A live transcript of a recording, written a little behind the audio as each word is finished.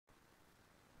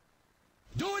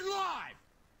Do it live!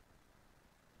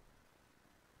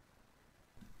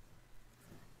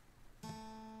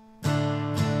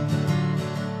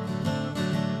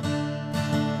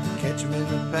 Catch 'em in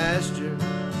the pasture,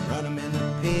 run 'em in the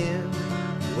pen,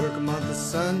 work 'em on the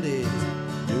Sundays,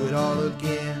 do it all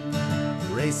again.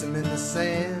 Race 'em in the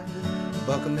sand,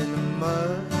 buck 'em in the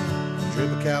mud,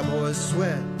 drip a cowboy's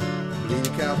sweat, bleed a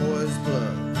cowboy's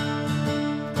blood.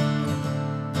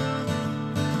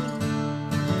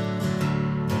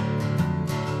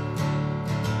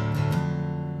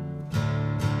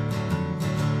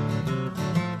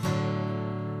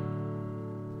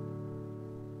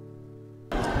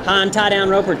 Hi, I'm tie-down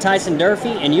roper Tyson Durfee,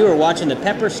 and you are watching the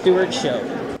Pepper Stewart Show.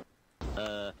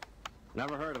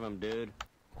 Never heard of him, dude.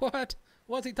 What?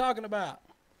 What's he talking about?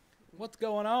 What's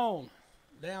going on?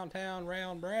 Downtown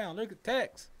Round Brown. Look at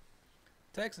Tex.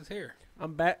 Tex is here.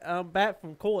 I'm back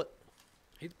from court.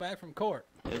 He's back from court.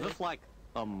 Is this like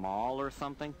a mall or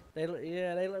something? They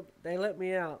let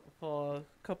me out for a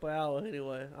couple hours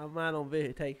anyway. I'm out on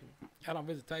visitation. Out on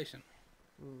visitation.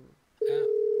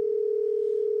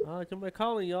 Oh, somebody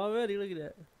calling you already. Look at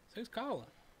that. Who's calling?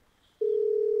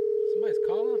 Somebody's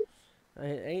calling?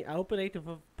 I hope it ain't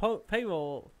the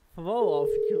payroll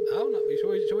officer. I don't know.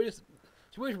 Should we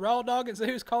just raw dog and see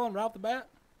who's calling right off the bat?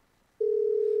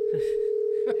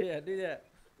 Yeah, do that.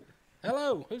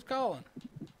 Hello, who's calling?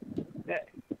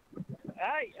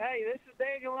 Hey, this is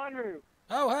Daniel Unruh.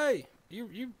 Oh, hey,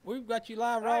 we've got you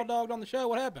live raw dogged on the show.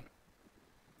 What happened?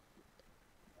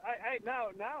 Hey,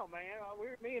 no, man.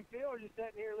 Me and Phil are just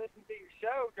sitting here listening to your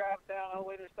show, driving down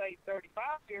Old Interstate 35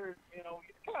 here. You know,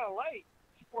 it's kind of late.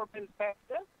 It's 4 minutes past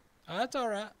 7. Oh, that's all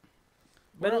right.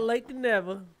 Better late than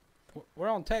never. We're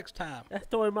on text time. That's the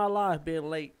story of my life, being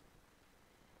late.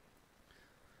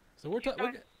 So we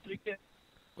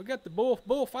got the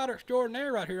bullfighter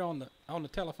extraordinaire right here on the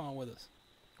telephone with us.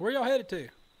 Where y'all headed to?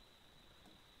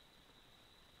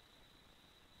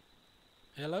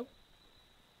 Hello?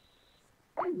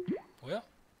 Well,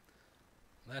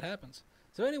 that happens.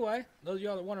 So anyway, those of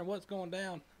y'all that wondering what's going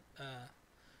down,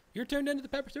 you're tuned into the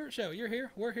Pepper Stewart Show. You're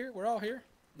here. We're here. We're all here.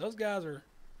 Those guys are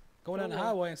going down the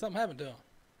highway and something happened to them.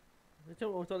 It's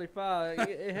almost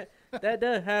 35. That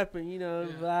does happen, you know,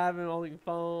 driving on your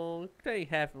phone. It ain't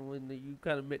happen when you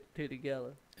kind of mix the two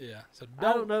together. Yeah. So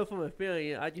I don't know from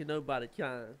experience. I just know by the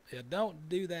chime. Yeah, don't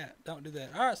do that. Don't do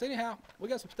that. All right, so anyhow, we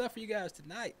got some stuff for you guys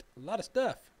tonight. A lot of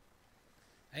stuff.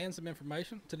 And some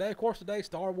information. Today, of course,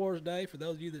 Star Wars Day. For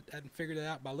those of you that hadn't figured it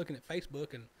out by looking at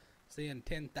Facebook and seeing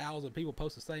 10,000 people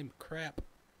post the same crap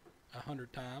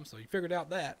 100 times. So you figured out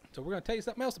that. So we're going to tell you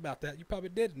something else about that you probably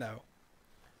did know.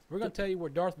 We're going to tell you where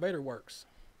Darth Vader works.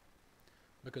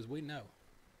 Because we know.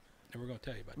 And we're going to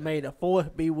tell you about that. May the force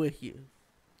be with you.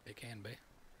 It can be.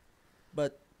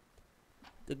 But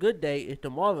the good day is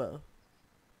tomorrow.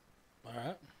 All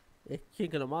right. It's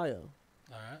Cinco de Mayo.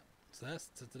 All right. So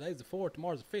today's the 4th,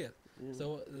 tomorrow's the 5th.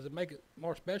 So does it make it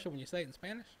more special when you say it in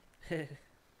Spanish?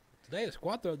 Today is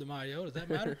Cuatro de Mayo. Does that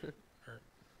matter? Or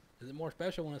is it more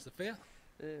special when it's the 5th?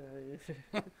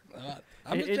 Yeah.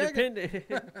 I'm just checking.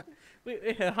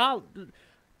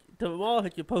 Tomorrow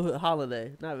is your post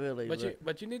holiday. Not really.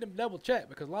 But you need to double check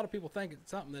because a lot of people think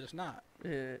it's something that it's not.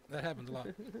 Yeah. That happens a lot.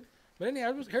 But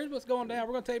anyhow, here's what's going down.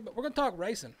 We're going to tell you. We're going to talk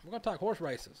racing. We're going to talk horse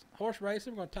races. Horse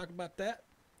racing. We're going to talk about that.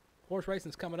 Horse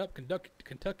racing's coming up.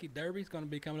 Kentucky Derby's going to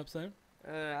be coming up soon.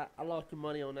 I lost your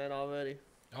money on that already.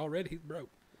 Already, he's broke.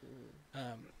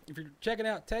 If you're checking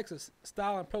out Texas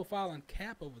Style and Profiling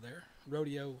Cap over there,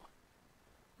 rodeo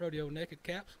naked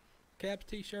caps,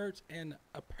 t-shirts, and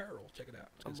apparel. Check it out.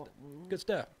 It's good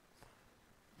stuff.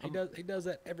 He does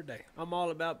that every day. I'm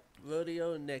all about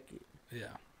rodeo naked.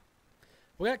 Yeah.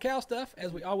 We got cow stuff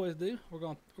as we always do. We're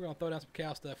gonna throw down some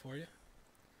cow stuff for you.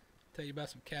 Tell you about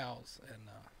some cows and.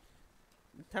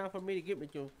 Time for me to get me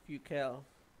a few cows.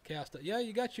 Cow stuff. Yeah,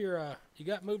 you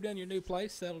got moved in your new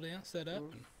place, settled in, set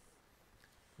up, and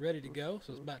ready to go.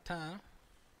 So it's about time.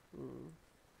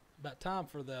 About time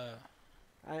for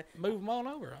move them on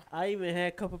over. Huh? I even had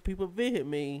a couple people visit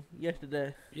me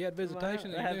yesterday. You had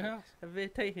visitation at your new house? A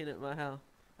visitation at my house.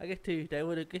 I guess Tuesday.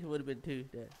 I guess it would have been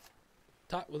Tuesday.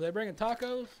 Were they bringing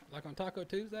tacos? Like on Taco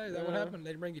Tuesday? Is that what happened?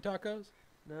 They bring you tacos?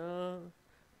 No.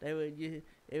 It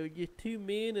was just 2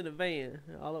 men in a van.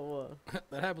 All it was.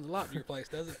 That happens a lot in your place,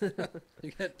 does it?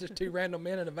 You got just 2 random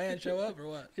men in a van show up, or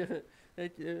what?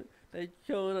 They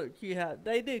showed up to your house.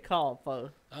 They did call,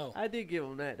 folks. Oh. I did give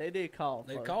them that. They did call.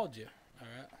 They called you. All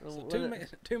right. So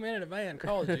two men in a van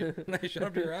called you. And they showed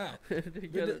up to your house.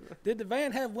 Did the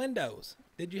van have windows?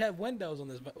 Did you have windows on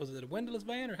this? Was it a windowless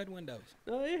van or had windows?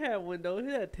 No, it had windows.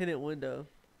 It had a tinted window.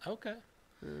 Okay.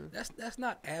 That's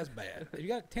not as bad. If you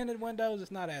got tinted windows,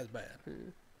 it's not as bad.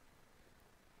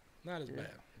 Not as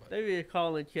bad. But, They be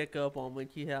calling and check up on me,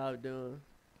 see how I'm doing.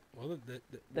 well,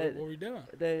 what were we doing?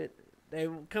 They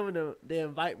coming to they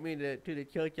invite me to the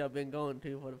church I've been going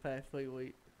to for the past 3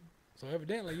 weeks. So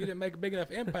evidently you didn't make a big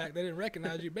enough impact. They didn't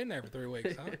recognize you've been there for 3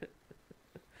 weeks, huh?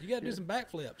 You got to do some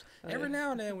backflips. Every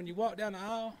now and then when you walk down the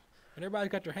aisle and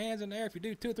everybody's got their hands in there, if you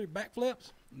do 2 or 3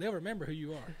 backflips, they'll remember who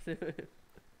you are.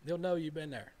 They'll know you've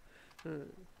been there.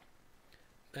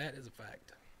 That is a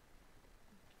fact.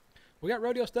 We got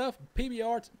rodeo stuff,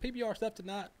 PBR stuff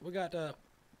tonight. We got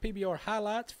PBR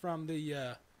highlights from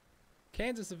the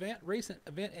Kansas event, recent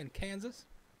event in Kansas.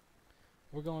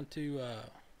 We're going to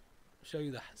show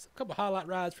you a couple highlight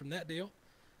rides from that deal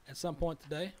at some point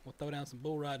today. We'll throw down some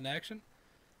bull riding action.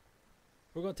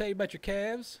 We're going to tell you about your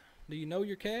calves. Do you know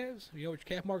your calves? Do you know what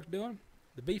your calf market's doing?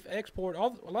 The beef export. A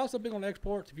lot of stuff big on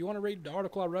exports. If you want to read the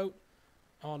article I wrote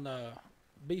on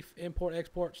beef import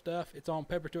export stuff, it's on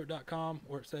pepperstewart.com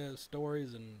where it says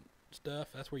stories and stuff.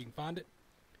 That's where you can find it.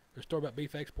 There's a story about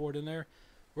beef export in there.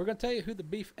 We're going to tell you who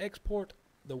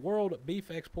the world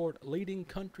beef export leading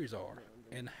countries are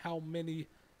and how many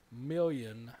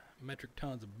million metric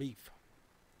tons of beef.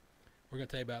 We're going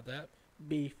to tell you about that.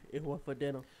 Beef is what for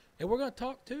dinner. And we're going to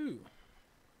talk to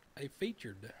a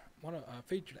featured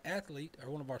athlete, or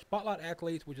one of our spotlight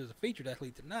athletes, which is a featured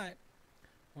athlete tonight.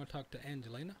 We're going to talk to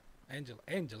Angela.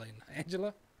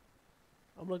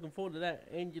 I'm looking forward to that.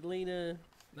 Angelina.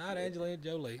 Not Angelina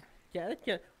Jolie. Yeah, that's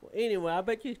well, anyway, I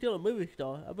bet she's still a movie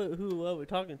star. I bet whoever we're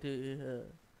talking to,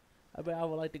 I bet I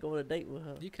would like to go on a date with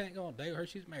her. You can't go on a date with her.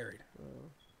 She's married.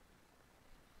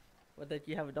 What, that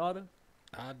you have a daughter?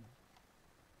 I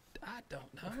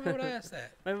don't know. Why would I ask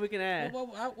that? Maybe we can ask.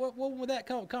 What would that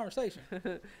conversation?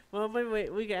 Well, maybe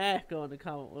we can ask her on the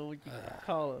comment when we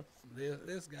call her.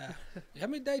 This guy. How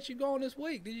many dates you go on this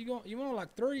week? Did you go? You went on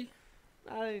like 3?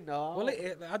 I didn't know. Well,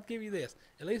 I'll give you this.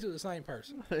 At least it was the same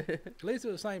person. At least it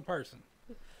was the same person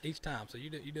each time. So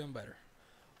you're doing better.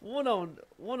 One of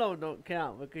them don't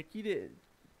count because she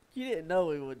didn't know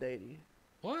we were dating.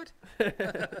 What?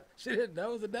 She didn't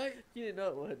know it was a date? She didn't know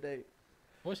it was a date.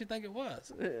 What did she think it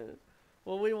was?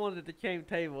 Well, we wanted the same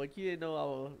table. She didn't know I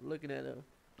was looking at her.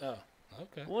 Oh,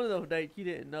 okay. One of those dates, she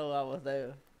didn't know I was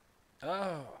there.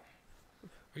 Oh.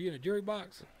 Were you in a jury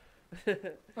box?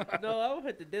 No, I was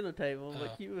at the dinner table,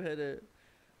 but she was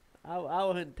I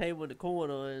was at the table in the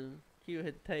corner, and she was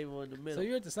at the table in the middle. So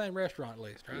you're at the same restaurant at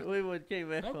least, right? We were at the same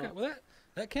restaurant. Okay, well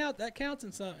that counts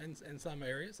in some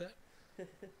areas.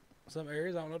 Some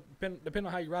areas, I don't know, depending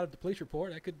on how you write up the police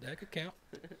report, that could count.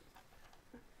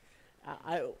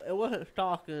 It wasn't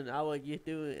stalking. I was just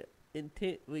doing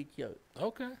intent research.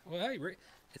 Okay. Well, hey,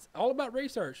 it's all about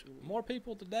research. More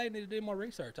people today need to do more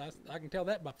research. I can tell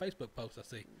that by Facebook posts I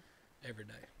see every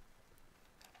day.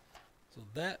 So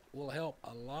that will help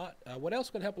a lot. What else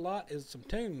could help a lot is some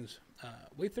tunes.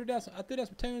 I threw down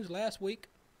some tunes last week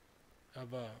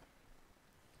of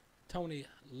Tony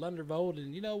Lundervold,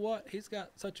 and you know what? He's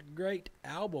got such a great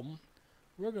album.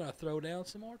 We're gonna throw down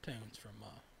some more tunes from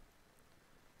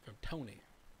Tony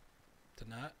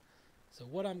tonight. So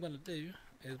what I'm gonna do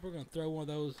is we're gonna throw one of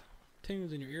those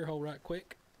tunes in your ear hole right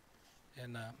quick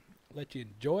and let you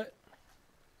enjoy it,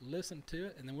 listen to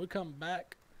it, and then we'll come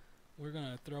back. We're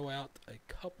gonna throw out a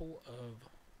couple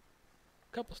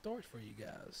stories for you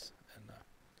guys and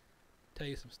tell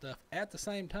you some stuff at the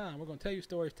same time. We're gonna tell you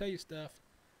stories, tell you stuff,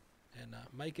 and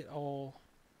make it all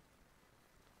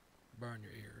burn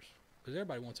your ears, because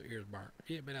everybody wants their ears burnt. If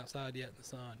you ain't been outside yet in the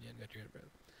sun, you ain't got your ears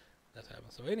burnt. That's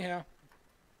happening. So anyhow,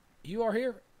 you are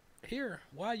here.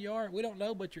 Why you are, we don't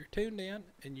know, but you're tuned in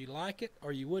and you like it,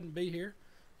 or you wouldn't be here.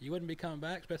 You wouldn't be coming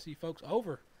back, especially you folks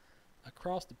over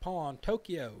across the pond,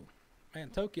 Tokyo. Man,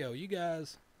 Tokyo, you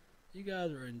guys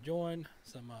are enjoying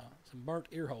some burnt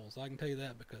ear holes. I can tell you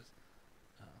that, because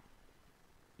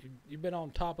you've been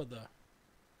on top of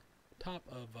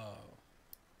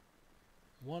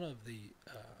one of the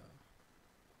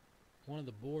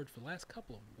boards for the last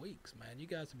couple of weeks, man. You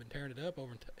guys have been tearing it up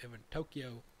over in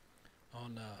Tokyo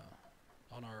on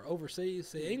our overseas.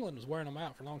 See, England was wearing them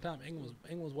out for a long time. England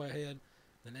was way ahead.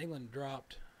 Then England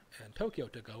dropped, and Tokyo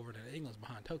took over, and then England's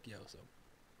behind Tokyo. So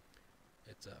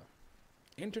it's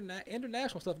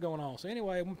international stuff going on. So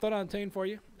anyway, I'm gonna throw down a tune for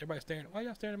you. Everybody's staring. Why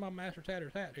y'all staring at my Master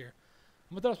Tatter's hat here?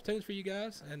 I'm gonna throw some tunes for you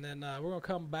guys, and then we're gonna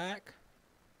come back,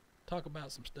 talk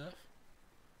about some stuff.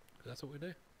 'Cause that's what we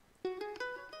do.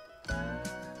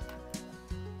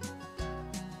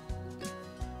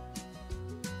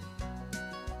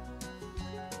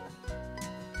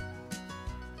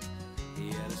 He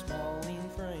had a small lean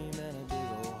frame and a big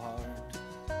old heart,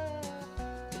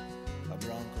 a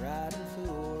bronze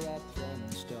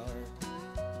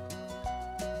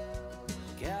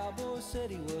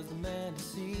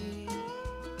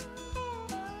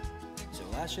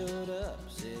I showed up,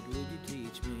 said, would you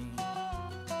teach me?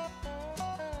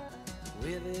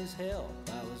 With his help,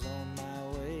 I was on my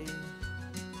way.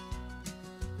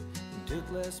 And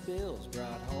took less bills,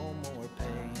 brought home more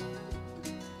pay.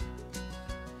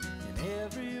 In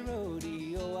every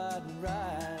rodeo I'd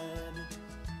ride,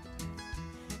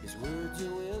 his words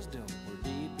of wisdom were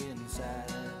deep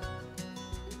inside.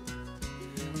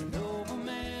 A noble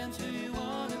man's who you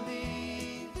wanna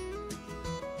be.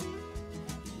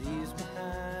 He leaves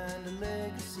behind a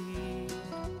legacy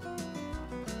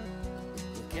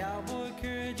of cowboy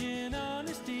courage and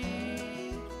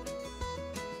honesty,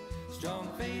 strong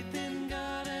faith in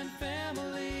God and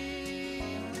family.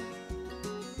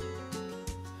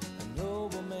 A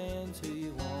noble man's who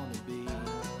you wanna be.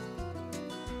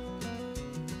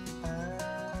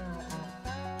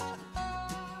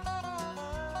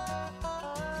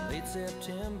 Late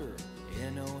September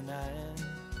in '09,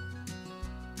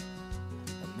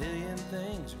 a million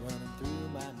things running through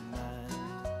my mind.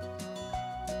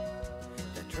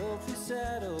 That trophy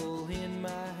saddle in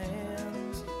my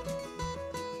hands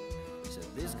said,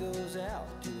 this goes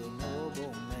out to a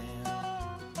noble man.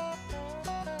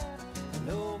 A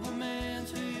noble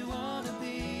man's who you wanna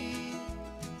be.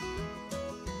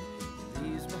 He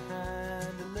leaves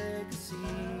behind a legacy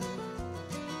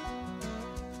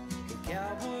of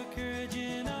cowboy courage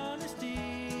and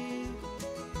honesty,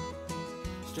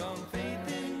 strong faith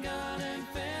in God and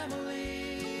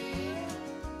family.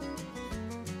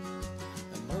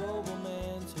 A noble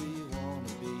man's who you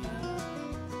wanna be.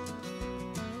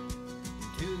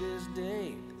 To this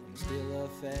day, I'm still a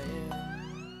fan.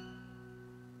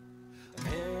 A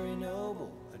very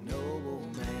noble, a noble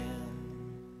man.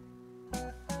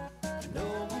 A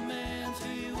noble man's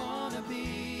who you wanna be.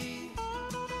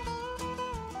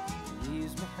 He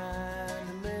leaves behind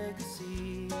a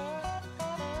legacy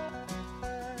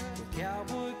of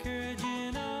cowboy courage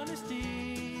and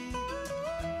honesty,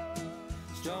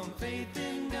 strong faith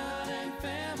in God and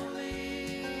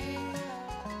family.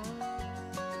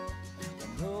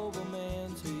 A noble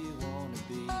man's who you wanna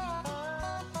be. A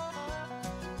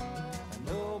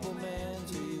noble man's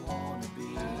who you wanna be.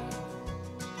 A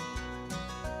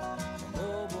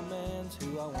noble man's who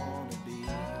I wanna be.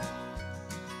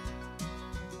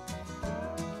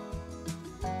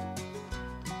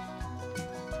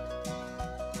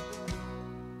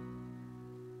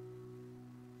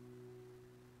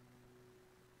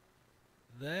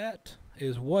 That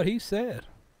is what he said.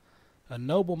 A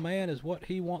noble man is what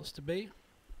he wants to be,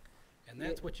 and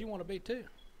that's what you want to be too.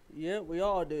 Yeah, we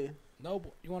all do.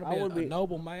 Noble. You want I to wanna be a be-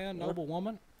 noble man, noble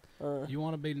woman. Uh, You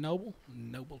want to be noble,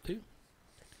 noble too.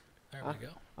 There we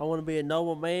go. I want to be a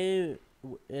noble man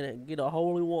and get a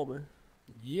holy woman.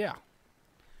 Yeah,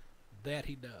 that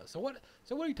he does. So what?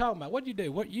 So what are you talking about? What'd you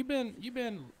do? What you've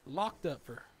been locked up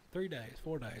for 3 days,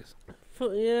 4 days,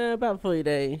 Yeah, about 3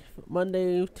 days.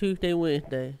 Monday, Tuesday,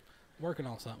 Wednesday. working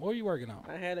on something. What are you working on?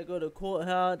 I had to go to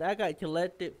courthouse. I got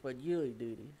selected for jury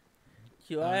duty.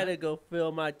 So I had to go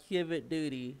fill my civic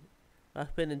duty by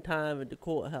spending time at the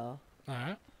courthouse All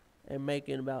right. and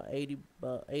making about 80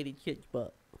 chicks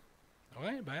bucks. Oh,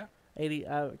 ain't bad.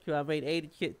 So I made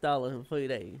 $86 in 3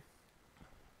 days.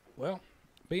 Well,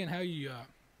 being how you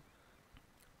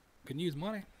can use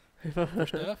money for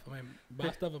stuff. I mean,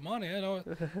 buy stuff with money. You know, it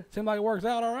seems like it works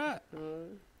out all right.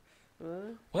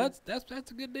 Well, that's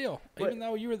a good deal. Even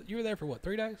though you were there for what,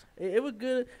 3 days? It was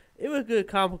good. It was good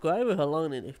comical. It was a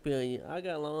learning experience. I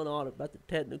got to learn all about the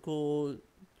technical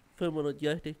criminal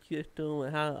justice system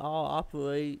and how it all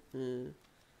operates and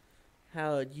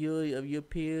how a jury of your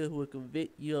peers will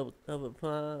convict you of a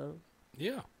crime.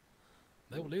 Yeah,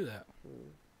 they will do that.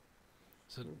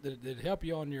 So did it help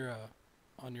you on your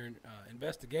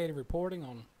investigative reporting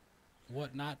on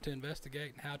what not to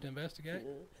investigate and how to investigate?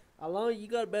 Along, you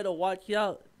got to better watch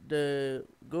out the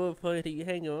girlfriends that you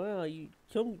hang around.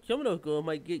 Some of those girls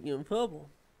might get you in trouble.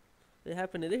 It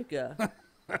happened to this guy.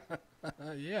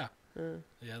 Yeah.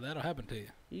 Yeah, that'll happen to you.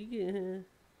 You get,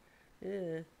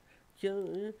 yeah.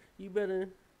 So, you better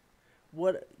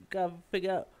gotta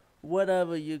figure out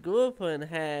whatever your girlfriend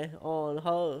had on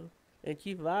her, and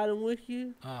she's riding with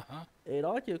you. It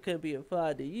also can be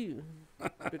applied to you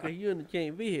because you're in the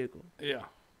same vehicle. Yeah.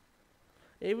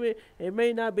 It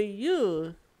may not be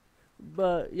you,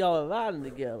 but y'all are riding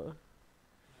together.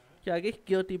 Should I get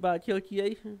guilty by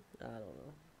association? I don't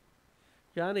know.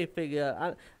 So I need to figure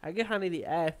out. I guess I need to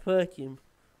add fucking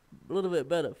a little bit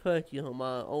better fucking on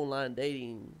my online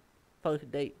dating first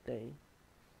date thing.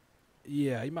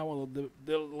 Yeah, you might want to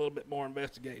do a little bit more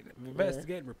investigative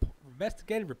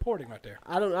reporting right there.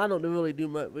 I don't really do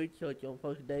much research on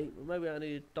first date, but maybe I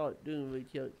need to start doing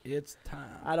research. It's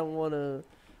time. I don't want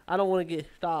I don't want to get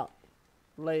stopped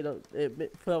late at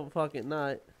 12 o'clock at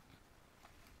night.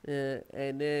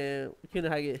 And then, you know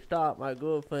how I get stopped, my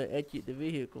girlfriend exit the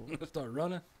vehicle. Start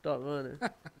running? Start running.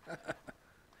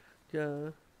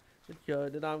 Then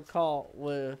I'm caught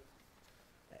with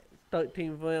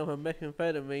 13 grams of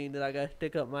methamphetamine that I got to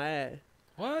stick up my ass.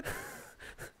 What?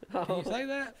 Can you say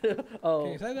that? Oh.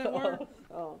 Can you say that word?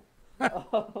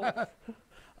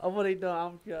 What he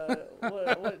done?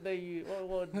 What they use?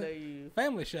 What they use?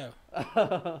 Family show.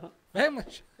 Family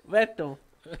show. Rectum.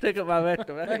 Stick up my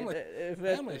rectum.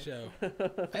 Family show.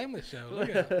 Family show. Look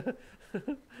at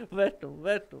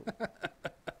Rectum.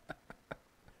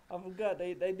 I forgot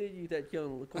they did use that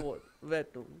channel to court.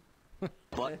 Rectum.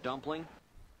 Butt dumpling?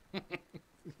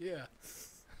 Yeah.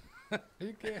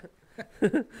 You can't.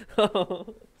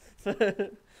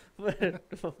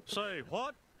 Say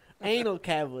what? Anal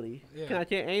cavity. Yeah. Can I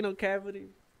say anal cavity?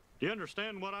 You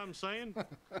understand what I'm saying?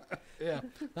 Yeah.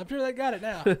 I'm sure they got it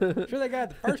now. I'm sure they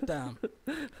got it the first time.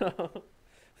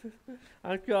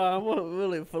 I'm sure I wasn't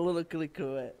really politically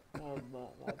correct. My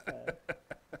bad.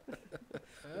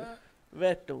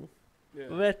 Rectum. Yeah.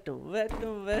 Rectum.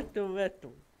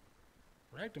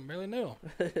 Rectum barely knew him.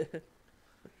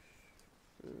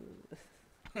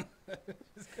 I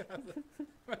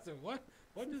said, what?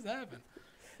 What just happened?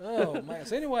 Oh, man.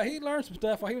 So anyway, he learned some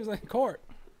stuff while he was in court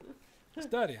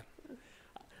studying.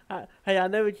 Hey, I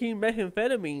never seen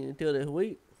methamphetamine until this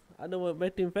week. I know what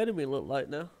methamphetamine looked like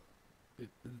now.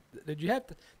 Did you have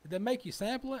to? Did they make you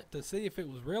sample it to see if it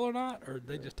was real or not, or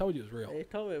they just told you it was real? They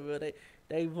told me, but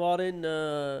they brought in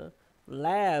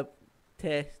lab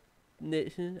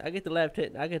technician. I get the lab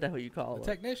tech. I guess that's what you call The it.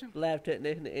 technician? Lab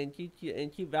technician, and she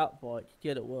vouched for it. She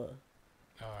said it was.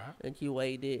 All right. And she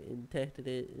weighed it and tested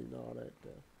it and all that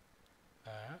stuff.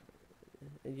 All right.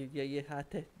 And I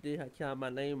tested it. I signed my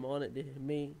name on it. This is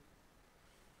me.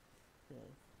 So.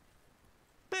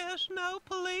 There's no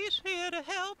police here to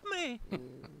help me.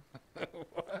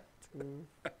 What?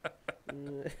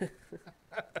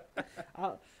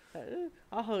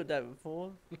 I heard that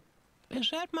before.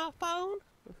 Is that my phone?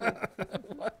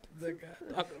 What is that guy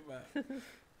talking about?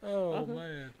 Oh,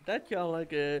 man. That sounds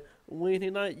like a Wednesday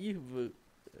night youth group.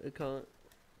 Does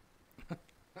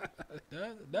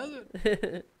it? Does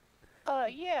it?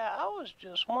 Yeah, I was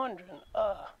just wondering,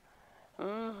 well,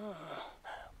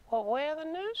 where the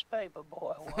newspaper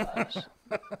boy was.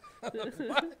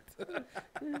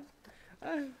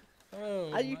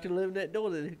 Oh, I used to live next door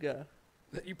to this guy.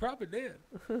 You probably did.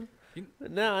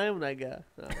 Now I am that guy.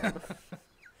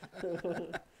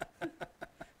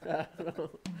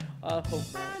 I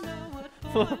hope I not. know what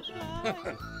boys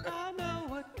like. I know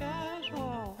what guys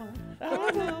want.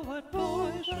 I know what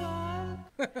boys like.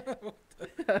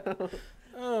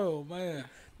 Oh, man.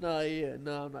 No,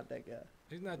 I'm not that guy.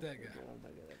 He's not that guy. No, I'm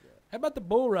not that guy. How about the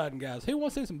bull riding, guys? Who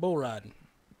wants to see some bull riding?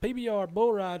 PBR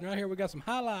bull riding right here. We got some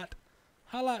highlight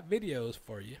videos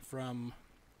for you from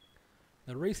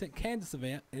the recent Kansas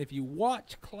event. And if you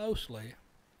watch closely,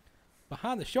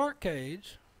 behind the shark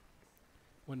cage,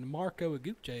 when Marco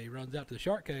Iguchi runs out to the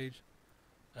shark cage,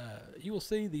 you will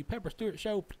see the Pepper Stewart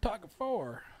Show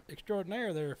photographer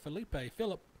extraordinaire there,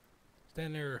 Philip,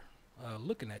 standing there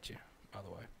looking at you, by the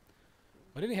way.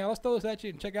 But anyhow, let's throw this at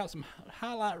you and check out some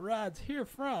highlight rides here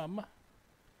from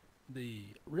the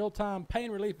real-time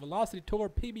pain relief velocity tour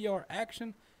PBR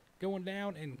action going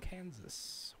down in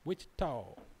Kansas,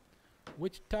 Wichita,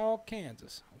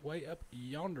 Kansas, way up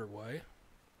yonder way.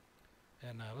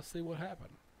 And let's see what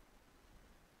happened.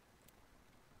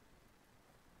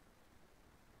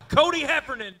 Cody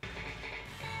Heffernan.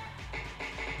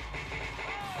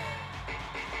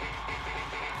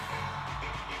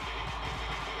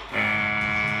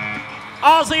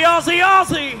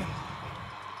 Aussie.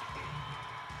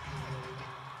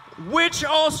 Which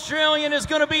Australian is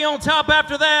going to be on top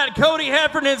after that? Cody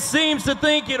Heffernan seems to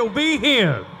think it'll be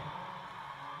him.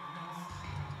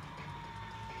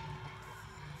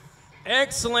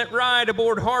 Excellent ride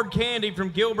aboard Hard Candy from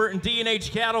Gilbert and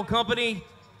D&H Cattle Company.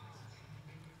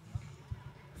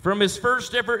 From his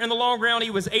first effort in the long round, he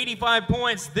was 85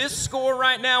 points. This score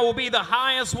right now will be the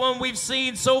highest one we've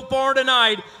seen so far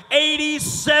tonight,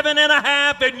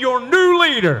 87.5, and your new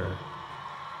leader.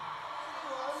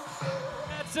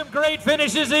 Had some great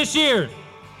finishes this year.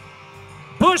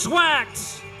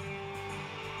 Bushwhacked.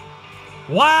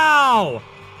 Wow.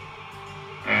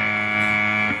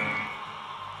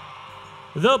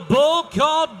 The bull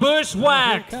called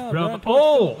Bushwhacked from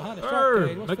Old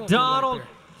Herb McDonald.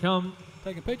 Come.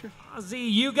 Taking pictures?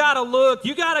 Ozzy, you got to look.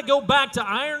 You got to go back to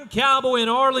Iron Cowboy in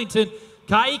Arlington.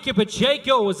 Kaika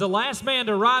Pacheco was the last man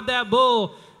to ride that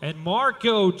bull. And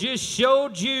Marco just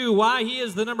showed you why he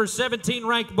is the number 17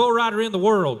 ranked bull rider in the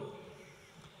world.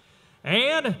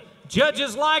 And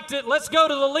judges liked it. Let's go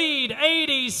to the lead,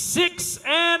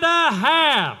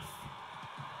 86.5.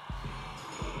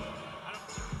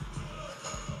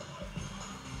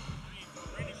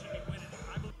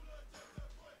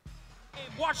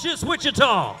 Watch this,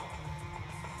 Wichita.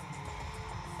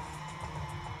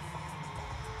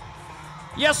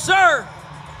 Yes, sir.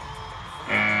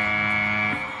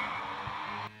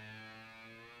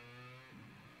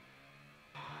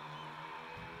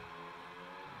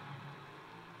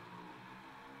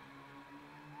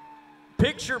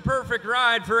 Picture perfect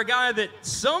ride for a guy that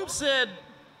some said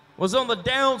was on the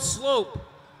down slope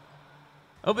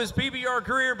of his PBR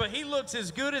career, but he looks as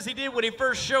good as he did when he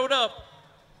first showed up.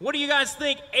 What do you guys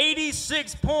think?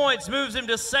 86 points moves him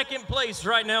to second place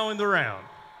right now in the round.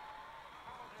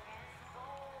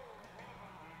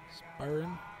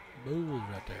 Spurring bulls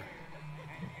right there.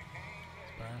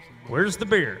 Where's the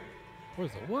beer?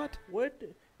 Where's the what? What?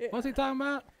 What's he talking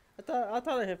about? I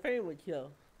thought I had family kill.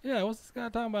 Yeah, what's this guy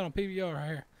talking about on PBR right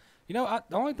here? You know,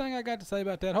 the only thing I got to say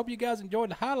about that, hope you guys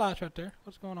enjoyed the highlights right there.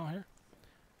 What's going on here?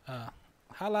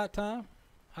 Highlight time.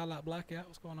 Highlight blackout.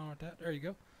 What's going on with that? There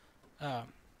you go.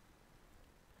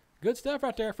 Good stuff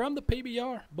right there from the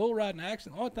PBR bull riding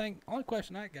action. Only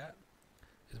question I got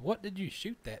is, what did you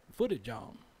shoot that footage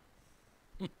on?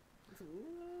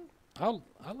 I'll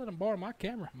let them borrow my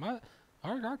camera.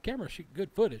 Our cameras shoot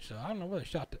good footage, so I don't know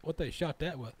what they shot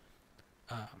that with.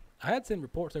 I had seen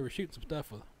reports they were shooting some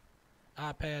stuff with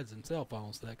iPads and cell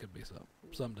phones, so that could be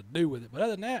something to do with it. But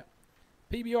other than that,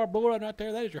 PBR bull riding right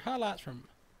there. That is your highlights from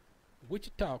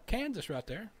Wichita, Kansas right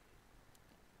there.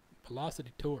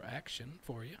 Velocity Tour action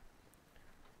for you.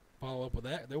 Follow up with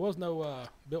that. There was no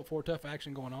Built for Tough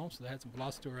action going on, so they had some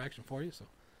Velocity Tour action for you. So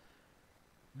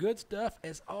good stuff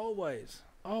as always.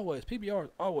 Always. PBR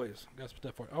always got some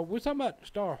stuff for you. Oh, we're talking about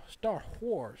Star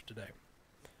Wars today.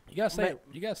 You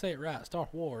gotta say it right, Star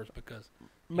Wars, because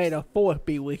May the 4th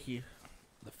be with you.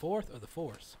 The 4th or the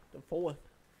 4th? The 4th.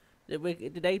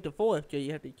 Today's the 4th, so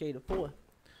you have to say the 4th.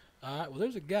 All right. Well,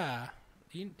 there's a guy.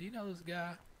 Do you know this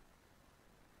guy?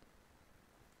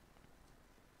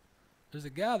 There's a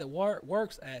guy that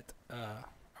works at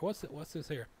what's this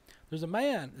here? There's a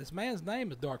man. This man's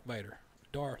name is Darth Vader.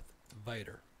 Darth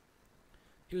Vader.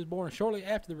 He was born shortly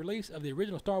after the release of the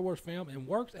original Star Wars film and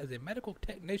works as a medical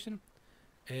technician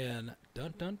in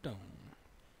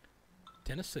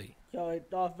Tennessee. So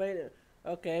Darth Vader.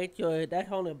 Okay, so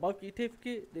that's on the birth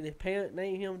certificate. Did his parents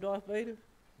name him Darth Vader?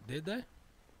 Did they?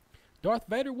 Darth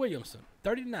Vader Williamson,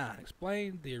 39,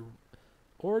 explained the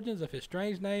origins of his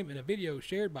strange name in a video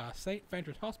shared by St.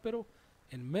 Francis Hospital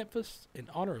in Memphis in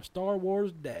honor of Star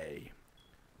Wars Day,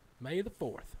 May the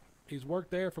 4th. He's worked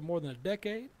there for more than a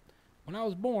decade. When I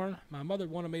was born, my mother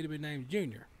wanted me to be named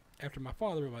Junior, after my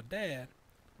father and my dad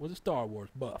was a Star Wars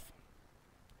buff.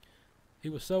 He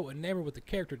was so enamored with the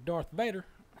character Darth Vader,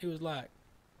 he was like,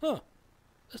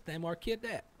 let's name our kid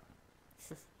that.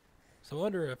 So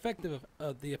under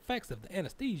the effects of the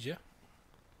anesthesia,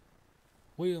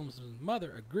 Williams'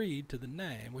 mother agreed to the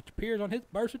name, which appears on his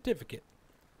birth certificate.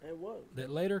 And what? That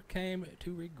later came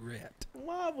to regret.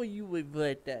 Why would you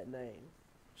regret that name?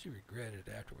 She regretted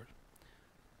it afterwards.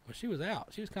 When she was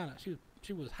out, she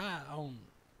was high on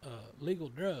legal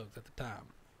drugs at the time.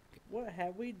 What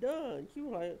have we done? She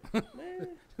was like,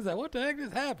 man. She's like, what the heck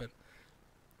just happened?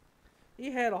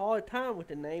 He had a hard time with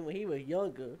the name when he was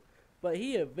younger, but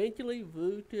he eventually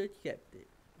grew to accept it.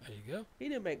 There you go. He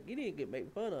didn't get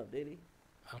made fun of, did he?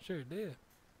 I'm sure he did.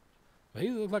 But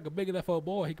he looks like a big enough old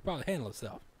boy, he could probably handle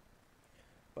himself.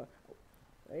 But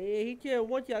he said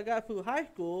once y'all got through high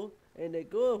school and the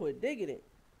girls were digging it,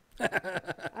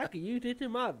 I could use this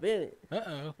in my advantage.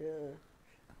 Uh-oh. Yeah.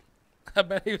 I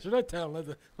bet he was really telling us.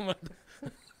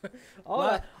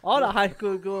 all the high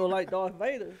school girls like Darth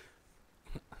Vader.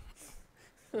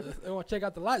 They want to check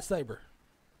out the lightsaber.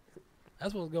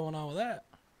 That's what's going on with that.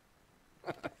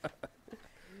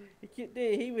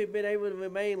 He would have been able to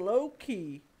remain low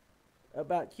key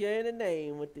about sharing the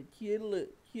name with the kid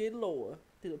lore,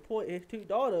 to the point his two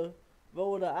daughters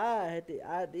rolled their eye at the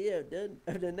idea of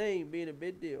the name being a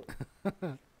big deal.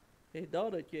 His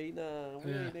daughter said, nah,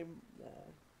 we ain't even, nah.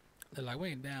 They're like,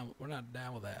 we're not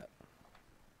down with that.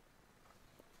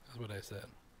 That's what they said.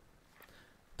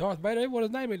 Darth Vader, what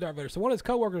his name is Darth Vader. So one of his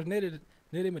coworkers knitted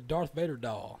him a Darth Vader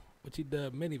doll, which he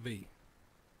dubbed Mini V.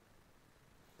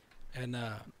 And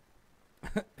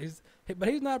but he's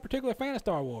not a particular fan of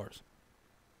Star Wars.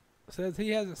 Says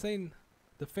he hasn't seen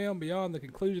the film beyond the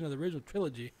conclusion of the original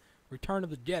trilogy, Return of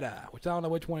the Jedi, which I don't know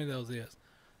which one of those is.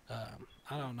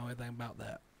 I don't know anything about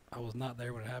that. I was not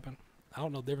there when it happened. I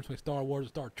don't know the difference between Star Wars and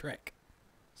Star Trek.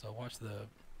 So watch the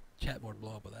chat board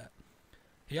blow up with that.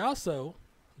 He also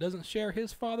doesn't share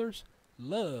his father's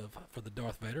love for the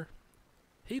Darth Vader.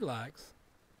 He likes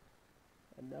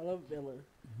Another villain.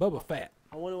 Boba Fett.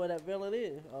 I wonder what that villain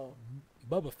is. Oh,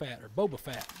 Boba Fett or Boba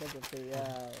Fett Boba Fett,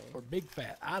 yeah. or Big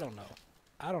Fat. I don't know.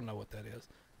 I don't know what that is.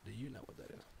 Do you know what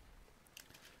that is?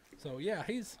 So yeah,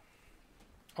 he's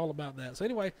all about that. So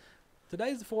anyway,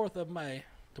 today's the 4th of May.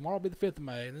 Tomorrow will be the 5th of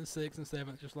May, and then 6th and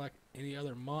 7th, just like any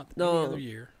other month, any other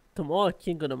year. Tomorrow,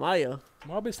 Cinco de Mayo.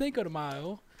 Tomorrow will be Cinco de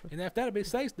Mayo, and after that will be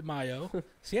 6 de Mayo,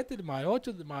 7 de Mayo,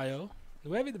 8 de Mayo,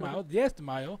 9 de Mayo, 10 de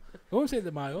Mayo, 11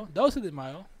 de Mayo, 12 de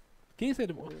Mayo, 15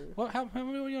 de Mayo. What, how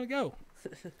many you want to go?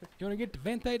 You want to get to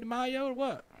 20 de Mayo or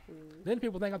what? Then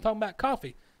people think I'm talking about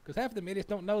coffee, because half of them idiots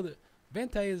don't know that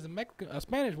 20 is a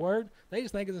Spanish word. They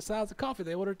just think it's the size of coffee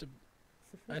they ordered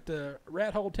at the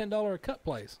Rat Hole $10 a cup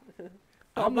place.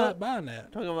 I'm not buying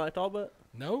that. Talking about Talbot?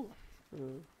 No.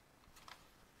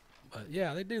 But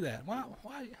yeah, they do that. Why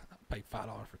I pay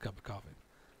 $5 for a cup of coffee?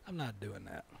 I'm not doing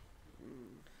that.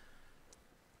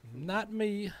 Not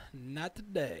me. Not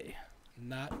today.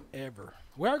 Not ever.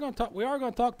 We are going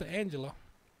to talk to Angela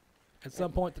at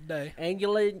some point today.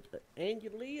 Angelia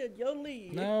Jolie.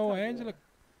 No, Angela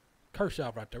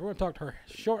Kerkhoff right there. We're going to talk to her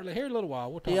shortly. Here in a little while.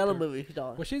 We'll talk The to other her. movie she's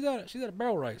on. Well, she's at a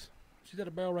barrel race. She's at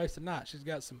a barrel race tonight. She's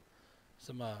got some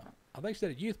I think she's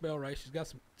at a youth barrel race. She's got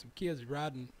some kids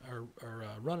riding or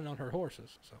running on her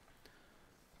horses. So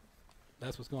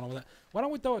that's what's going on with that. Why don't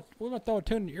we we're going to throw a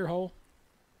tune in the ear hole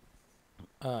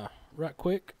right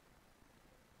quick.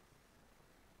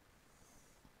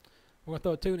 We're going to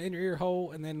throw a tune in your ear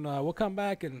hole, and then we'll come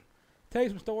back and tell you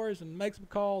some stories and make some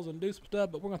calls and do some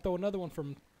stuff. But we're going to throw another one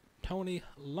from Tony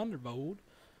Lundervold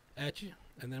at you,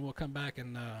 and then we'll come back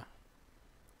and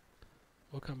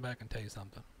tell you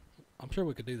something. I'm sure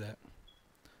we could do that.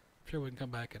 I'm sure we can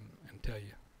come back and tell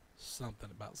you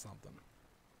something about something.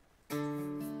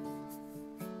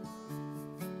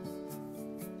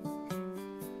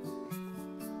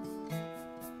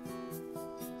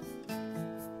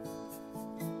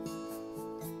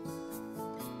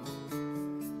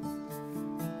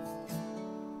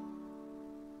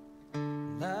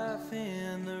 Life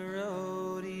in the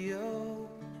rodeo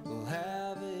will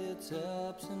have its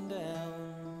ups and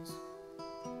downs.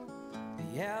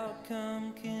 The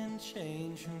outcome can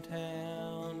change from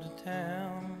town to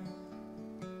town.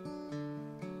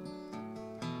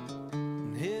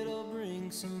 And it'll bring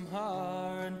some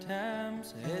hard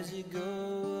times as you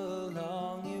go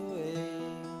along your way.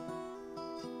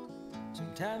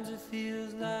 Sometimes it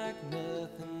feels like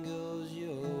nothing goes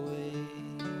your way.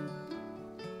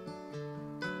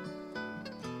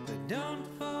 But don't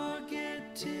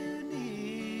forget to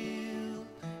kneel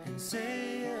and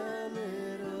say a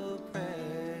little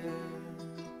prayer.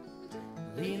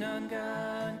 Lean on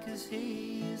God, 'cause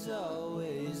He's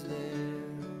always there.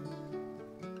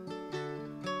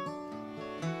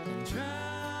 And trust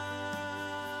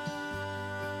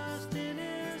in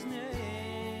His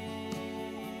name.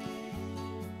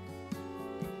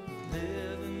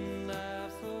 Living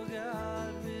life for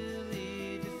God will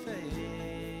lead to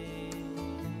faith.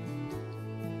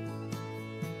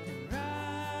 And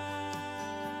ride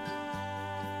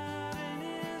in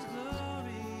His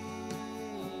glory.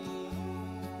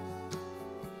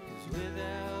 'Cause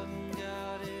without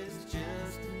God it's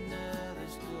just another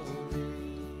story.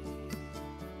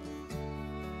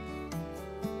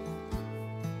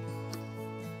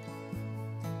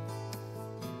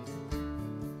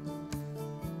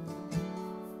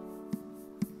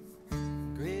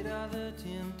 Great are the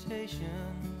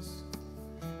temptations,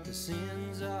 the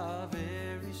sins are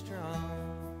very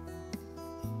strong.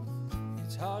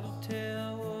 It's hard to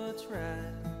tell what's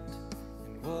right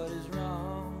and what is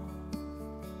wrong.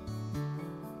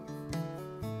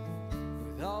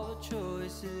 With all the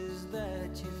choices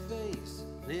that you face,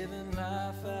 living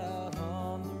life out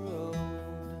on the road.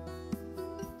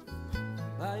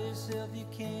 By yourself you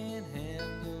can't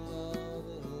handle all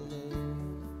the load.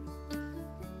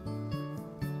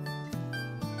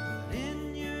 But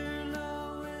in your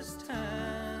lowest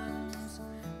times,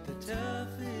 the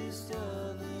toughest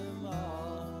of them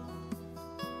all,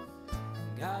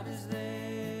 God is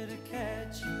there to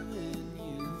catch you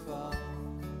when you fall.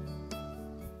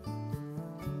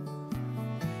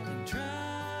 And trust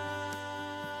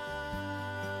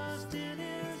in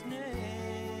His name.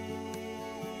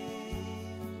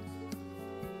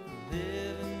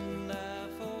 Living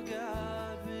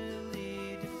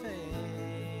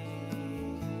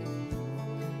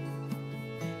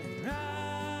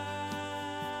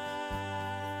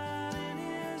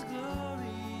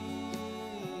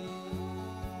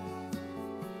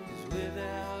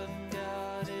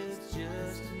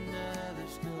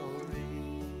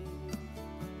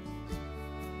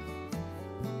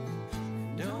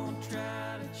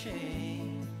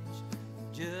change.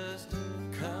 Just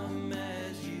come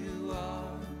as you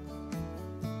are.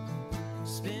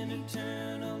 Spend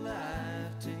eternal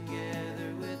life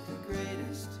together with the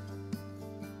greatest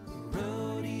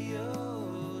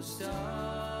rodeo star.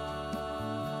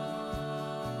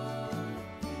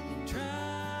 And trust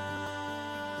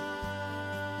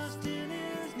in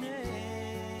his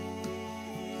name.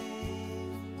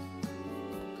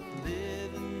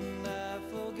 Living life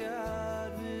for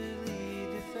God will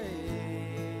lead to faith.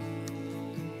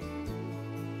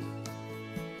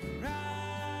 Right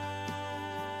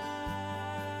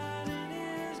in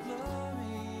his glory.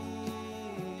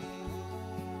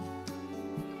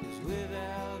 'Cause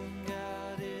without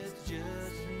God it's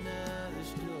just another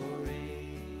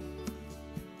story.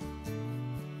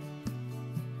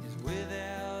 'Cause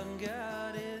without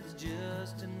God it's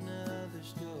just another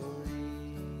story.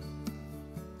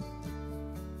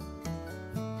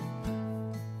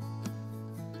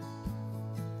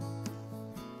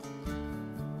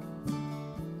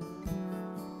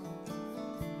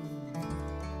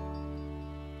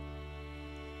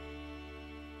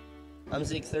 I'm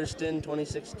Zeke Thurston,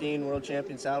 2016 World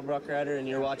Champion Saddlebrock Rider, and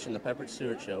you're watching the Pepper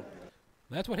Stewart Show.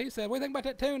 That's what he said. What do you think about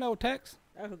that tune, old Tex?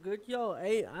 That's a good show.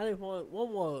 I just want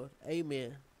one word.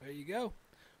 Amen. There you go.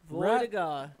 Glory to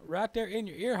God. Right there in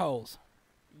your ear holes.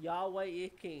 Yahweh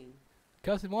is king.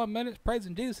 Cussing 1 minute,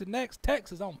 praising Jesus the next.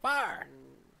 Tex is on fire.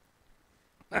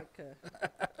 Okay.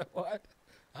 What?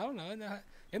 I don't know.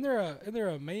 Isn't there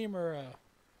a meme or a...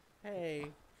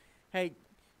 Hey,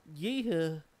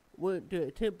 Yeehaw went to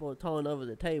a temple and turned over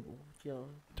the table. You know.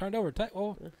 Turned over a table?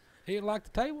 Well, he didn't like the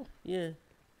table? Yeah.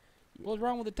 What's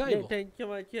wrong with the table?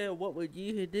 What would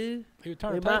Yeehaw do? He would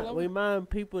turn the table over? Remind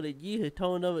people that Yeehaw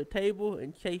turned over the table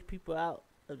and chased people out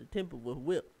of the temple with a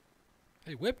whip.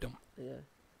 He whipped them? Yeah.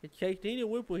 He didn't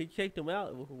whip them, he chased them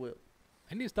out with a whip.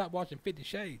 He need to stop watching 50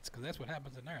 Shades, because that's what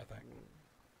happens in there, I think.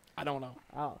 I don't know.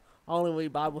 I only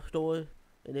read Bible stories,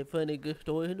 and they funny good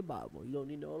stories in the Bible. You don't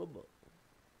need to know all the book.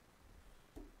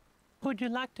 Would you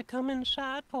like to come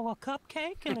inside for a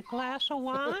cupcake and a glass of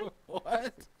wine?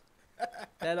 What?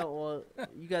 That don't want.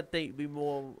 You got to think be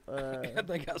more. You got to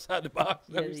think outside the box.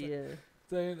 Yeah.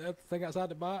 Think outside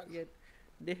the box? Yeah.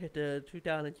 This is the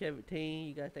 2017.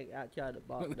 You got to think outside the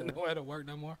box. No way to work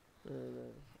no more.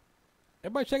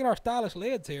 Everybody checking our stylish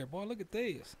lids here. Boy, look at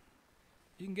these.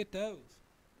 You can get those.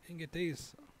 You can get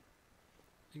these.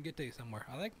 You can get these somewhere.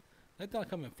 I think they don't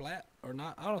come in flat or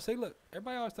not. I don't know. See, look.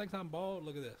 Everybody always thinks I'm bald.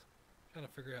 Look at this. Trying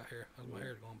to figure out here how my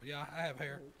hair's going. But yeah, I have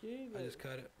hair. Okay, I just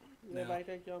cut it. Everybody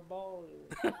thinks you're bald.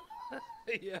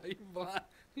 Yeah,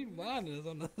 you blinded us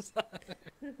on the other side.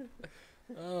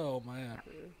 Oh, man.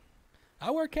 I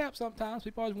wear caps sometimes.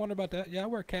 People always wonder about that. Yeah, I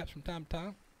wear caps from time to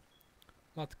time.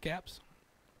 Lots of caps.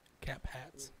 Cap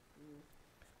hats.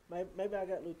 Maybe I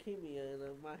got leukemia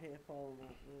and my hair falling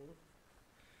out.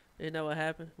 Isn't that what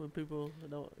happens when people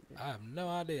don't? I have no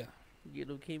idea. You get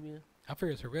leukemia? I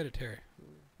figure it's hereditary.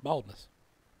 Baldness.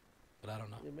 But I don't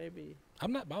know. It may be.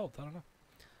 I'm not bald. I don't know.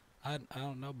 I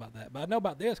don't know about that. But I know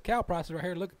about this. Cow prices right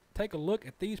here. Take a look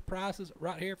at these prices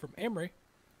right here from Emory.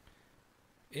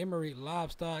 Emory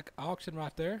Livestock Auction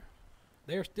right there.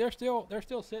 They're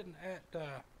still sitting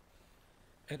at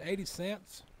 80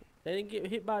 cents. They didn't get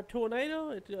hit by a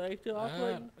tornado? They still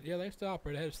operating? Yeah, they still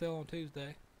operate. They had a sale on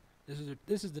Tuesday.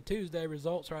 This is the Tuesday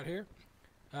results right here.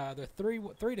 The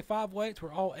 3 to 5 weights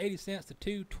were all 80 cents to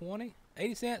 220.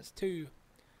 80 cents to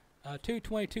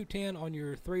 220, 210 on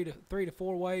your 3 to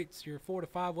 4 weights. Your 4 to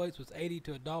 5 weights was 80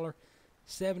 to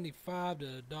 $1.75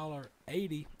 to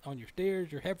 $1.80 on your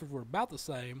steers. Your heifers were about the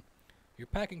same. Your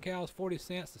packing cows 40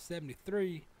 cents to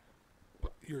 73.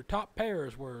 Your top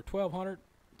pairs were 1,200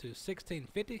 to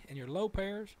 1,650, and your low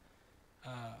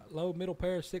middle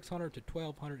pairs $600 to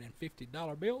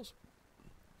 $1,250 bills.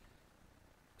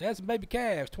 They had some baby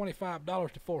calves,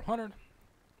 $25 to $400.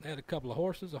 They had a couple of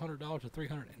horses, $100 to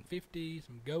 $350.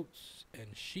 Some goats and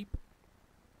sheep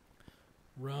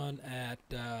run at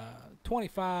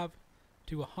 $25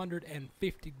 to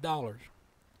 $150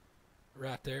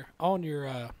 right there on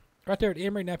your right there at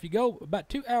Emory. Now, if you go about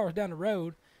 2 hours down the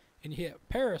road and you hit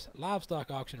Paris Livestock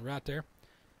Auction right there,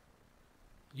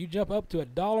 you jump up to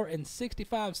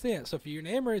 $1.65. So if you're in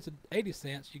Emory, it's 80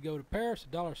 cents. You go to Paris,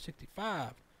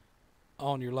 $1.65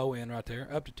 on your low end right there,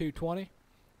 up to 220.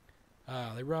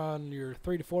 They run your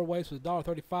 3 to 4 weights with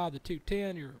 $1.35 to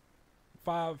 210. Your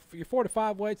 4 to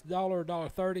 5 weights,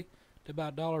 $1.30 to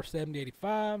about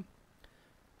 $1.7085.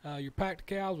 Your packed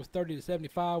cows was 30 to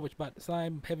 75, which is about the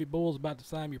same. Heavy bulls about the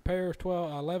same. Your pairs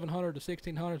 1,100 to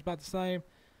 1,600 is about the same.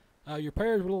 Your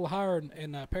pairs were a little higher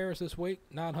in Paris this week,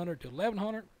 900 to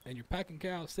 1,100, and your packing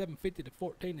cows 750 to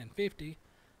 1,450.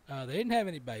 They didn't have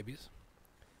any babies.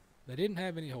 They didn't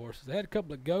have any horses. They had a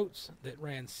couple of goats that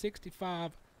ran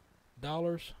 $65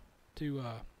 to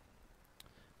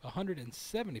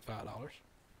 $175.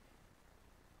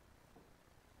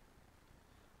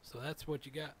 So that's what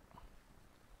you got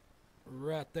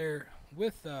right there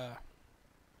with your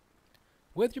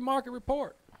market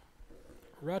report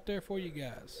right there for you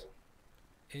guys.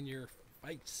 In your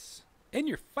face. In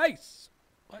your face.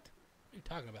 What are you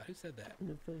talking about? Who said that? In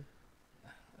your face. I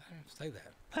didn't say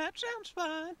that. That sounds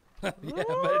fun. Yeah,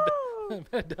 but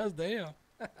it does to him.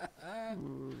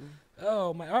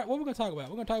 Oh man! All right, what we're gonna talk about?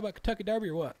 We're gonna talk about Kentucky Derby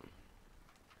or what?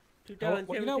 Well,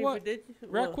 you know what?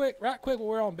 Right quick, while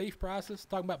we're on beef prices,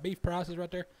 talking about beef prices right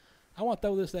there. I want to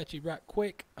throw this at you right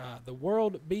quick. The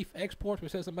world beef exports. We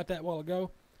said something about that a while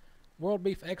ago. World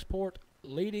beef export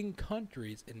leading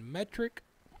countries in metric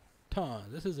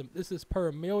tons. This is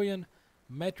per million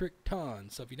metric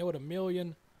tons. So if you know what a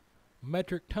million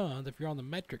metric tons, if you're on the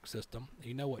metric system,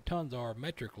 you know what tons are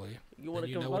metrically. You want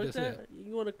to convert that?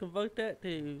 You want to convert that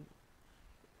to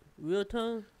real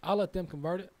tons? I'll let them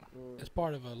convert it. It's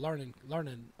part of a learning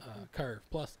curve.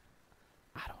 Plus,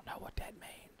 I don't know what that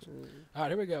means. All right,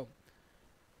 here we go.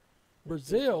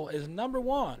 Brazil is number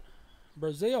one.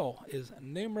 Brazil is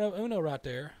numero uno right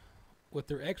there with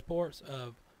their exports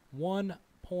of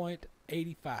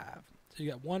 1.85. So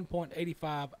you got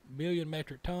 1.85 million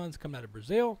metric tons coming out of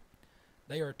Brazil.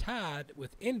 They are tied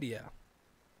with India.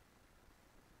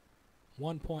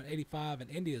 1.85 in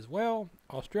India as well.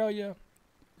 Australia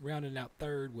rounding out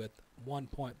third with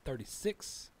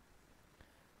 1.36.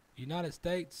 United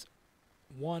States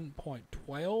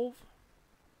 1.12.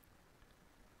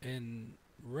 And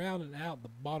rounding out the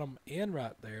bottom end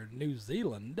right there, New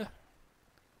Zealand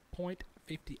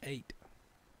 0.58.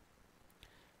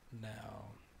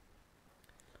 Now,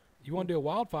 you want to do a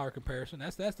wildfire comparison?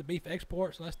 That's the beef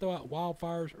exports. Let's throw out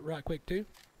wildfires right quick too.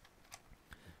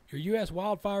 Your U.S.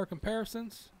 wildfire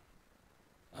comparisons,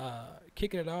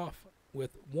 kicking it off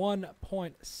with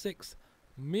 1.6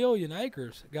 million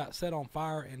acres got set on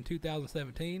fire in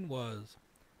 2017 was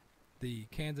the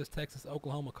Kansas, Texas,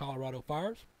 Oklahoma, Colorado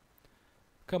fires.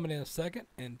 Coming in second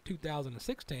in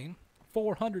 2016,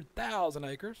 400,000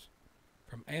 acres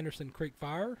from Anderson Creek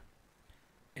Fire.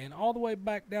 And all the way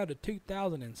back down to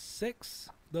 2006,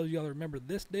 those of y'all that remember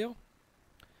this deal,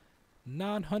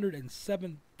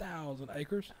 907,000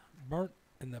 acres burnt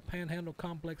in the Panhandle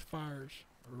Complex fires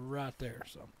right there.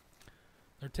 So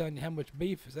they're telling you how much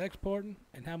beef is exporting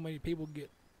and how many people get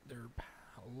their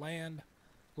land,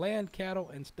 cattle,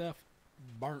 and stuff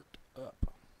burnt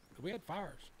up. We had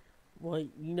fires. Well, you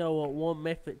know what 1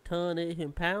 metric ton is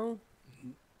in pounds?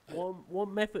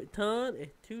 One metric ton is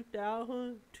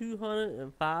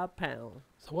 2,205 pounds.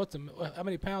 So how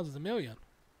many pounds is a million?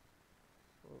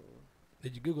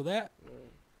 Did you Google that?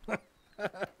 You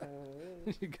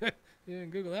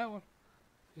didn't Google that one?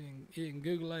 You can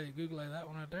Google that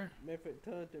one right there. Metric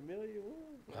ton to million?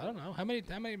 I don't know. How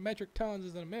many metric tons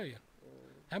is in a million?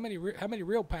 How many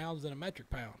real pounds is in a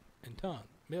metric pound in ton?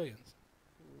 Millions.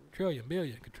 Trillion,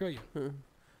 billion, quadrillion.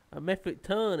 A metric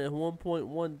ton is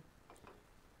 1.1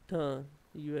 ton,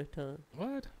 U.S. ton.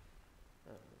 What?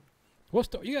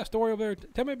 You got a story over there?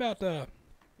 Tell me about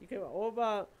What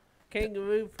about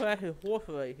kangaroo practice horse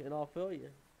race in Australia?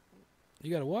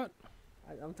 You got a what?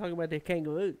 I'm talking about the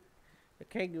kangaroo. The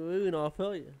kangaroo in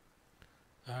Australia.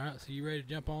 All right, so you ready to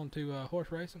jump on to horse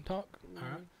race and talk? All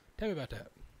right, tell me about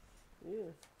that.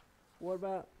 Yeah. What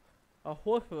about a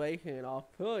horse race in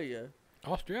Australia?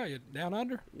 Australia, down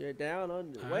under? Yeah, down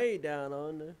under, All way down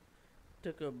under.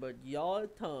 Took a bajillion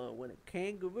ton when a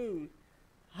kangaroo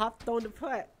hopped on the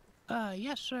track.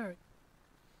 Yes, sir.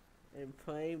 And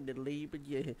claimed the lead, but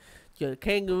the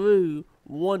kangaroo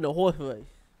won the horse race.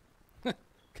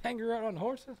 Kangaroo out on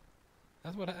horses?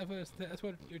 That's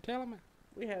what you're telling me?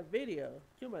 We have video.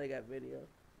 Somebody got video.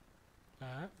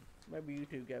 All right. Maybe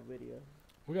YouTube got video.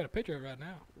 We got a picture of it right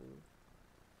now.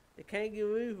 The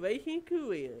kangaroo racing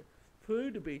career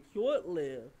proved to be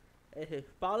short-lived as he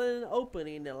spotted an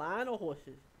opening in the line of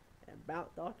horses and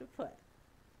bounced off the track.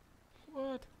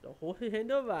 What? The horses and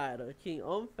the rider seemed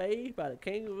unfazed by the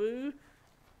kangaroo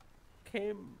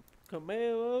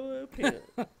Camaro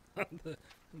appearance.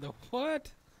 the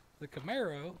what? The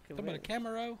Camaro? How about a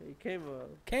Camaro?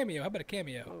 Cameo. How about a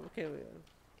cameo? Oh, cameo.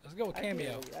 Let's go with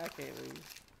cameo. I can't read.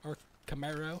 Or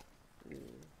Camaro. Yeah.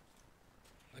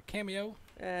 A cameo.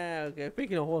 Okay.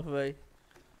 Speaking of horse race,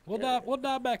 We'll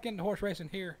dive back into horse racing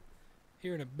here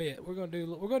in a bit. We're gonna do a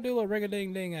little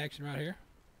ring-a-ding-ding action right here.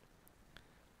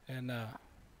 And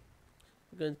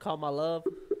you're gonna call my love?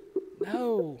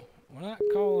 No, we're not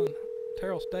calling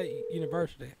Terrell State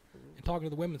University and talking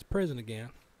to the women's prison again.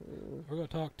 We're going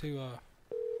to talk to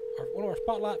one of our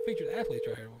spotlight featured athletes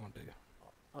right here. We're going to do.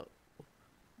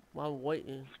 I'm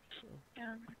waiting.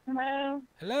 Hello.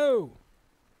 Hello.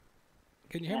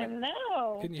 Can you hear me?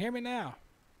 Hello. Can you hear me now?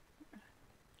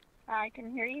 I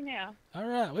can hear you now. All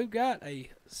right, we've got a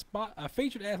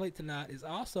featured athlete tonight. Is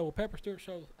also a Pepper Stewart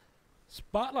Show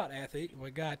spotlight athlete.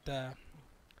 We got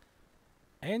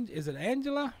is it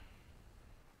Angela?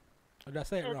 Or did I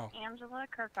say it wrong? Angelia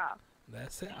Kerkhoff.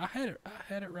 That's it. I had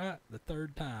it right the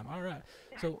third time. All right.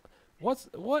 So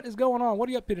what is going on? What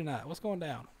are you up to tonight? What's going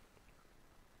down?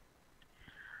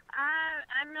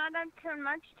 I'm not up to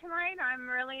much tonight. I'm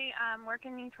really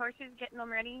working these horses, getting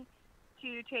them ready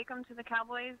to take them to the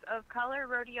Cowboys of Color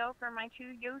Rodeo for my 2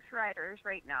 youth riders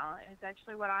right now. It's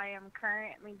actually what I am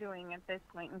currently doing at this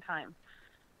point in time.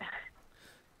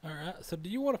 All right. So do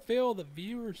you want to fill the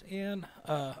viewers in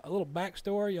a little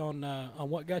backstory on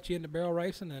what got you into barrel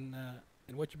racing and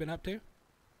what you've been up to?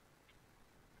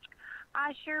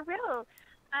 I sure will.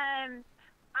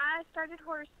 I started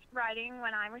horse riding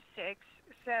when I was 6,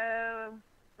 so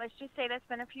let's just say that's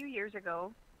been a few years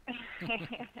ago.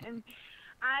 And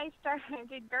I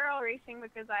started barrel racing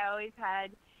because I always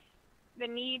had the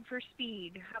need for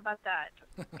speed. How about that?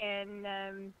 And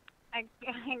I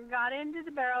got into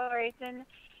the barrel racing,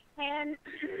 and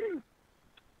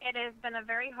it has been a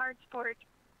very hard sport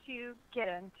to get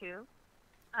into.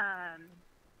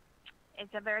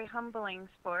 It's a very humbling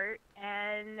sport,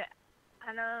 and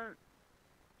I don't.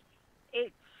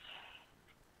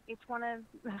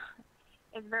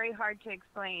 It's very hard to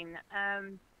explain.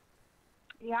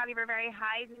 You have your very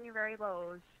highs and your very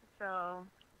lows. So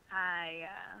I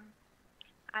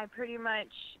pretty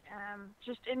much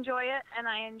just enjoy it, and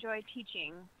I enjoy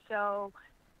teaching. So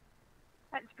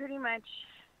that's pretty much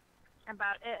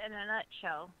about it in a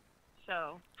nutshell.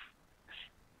 So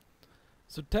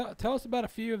tell us about a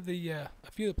few of the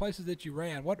places that you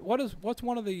ran. What's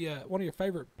one of your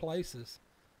favorite places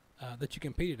that you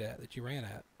competed at, that you ran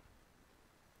at?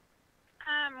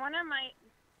 One of my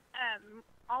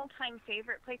all-time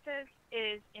favorite places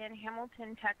is in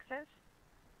Hamilton, Texas.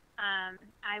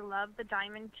 I love the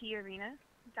Diamond T Arena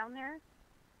down there.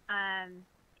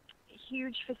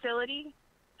 Huge facility.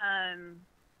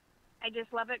 I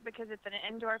just love it because it's an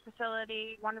indoor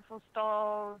facility, wonderful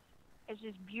stalls. It's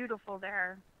just beautiful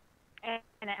there. And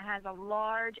it has a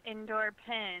large indoor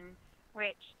pen,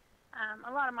 which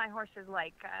a lot of my horses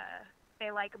like.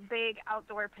 They like big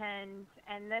outdoor pens,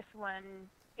 and this one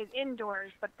is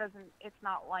indoors, but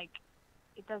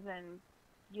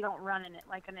you don't run in it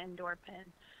like an indoor pen.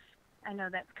 I know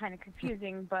that's kind of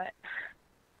confusing, but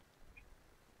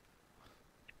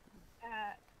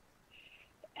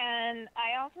and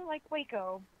I also like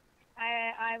Waco.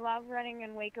 I love running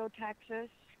in Waco,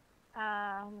 Texas.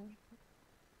 I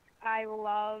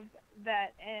love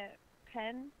that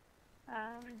pen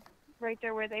right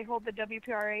there where they hold the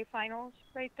WPRA finals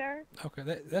right there. Okay,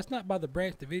 that's not by the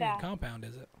Branch Davidian compound,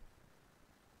 is it?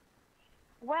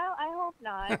 Well, I hope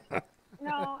not.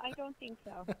 No, I don't think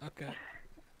so. Okay.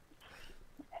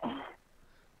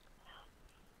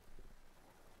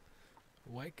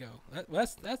 Waco.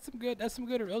 That's some good. That's some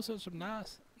good. Also some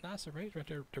nice arrays right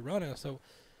there to run in. So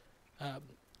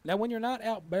now, when you're not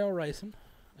out barrel racing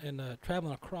and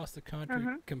traveling across the country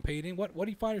competing, what do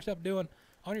you find yourself doing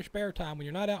on your spare time when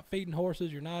you're not out feeding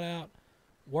horses? You're not out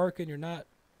working.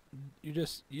 You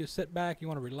just sit back. You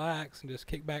want to relax and just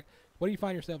kick back. What do you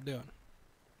find yourself doing?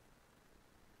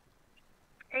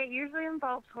 It usually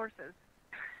involves horses.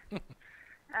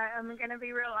 I'm going to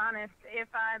be real honest. If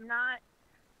I'm not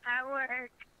at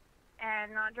work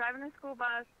and not driving a school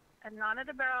bus and not at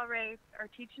a barrel race or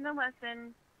teaching a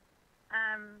lesson,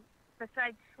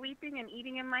 besides sleeping and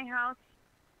eating in my house,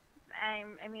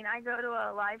 I mean, I go to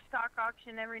a livestock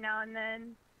auction every now and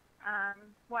then,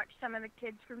 watch some of the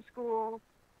kids from school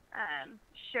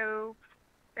show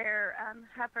their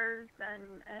heifers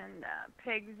and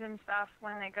pigs and stuff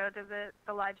when they go to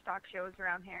the livestock shows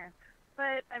around here.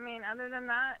 But, I mean, other than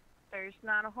that, there's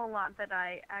not a whole lot that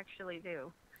I actually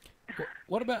do.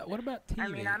 What about TV? I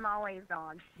mean, I'm always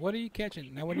gone. What are you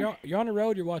catching? Now, when you're on the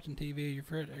road, you're watching TV,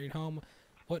 you're at home.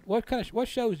 What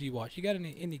shows do you watch? You got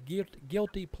any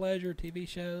guilty pleasure TV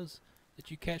shows that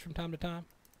you catch from time to time?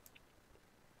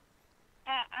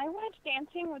 I watch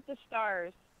Dancing with the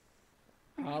Stars.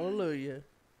 Hallelujah.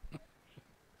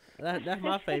 That's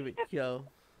my favorite show.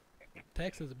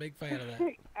 Tex is a big fan of that.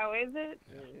 Oh, is it?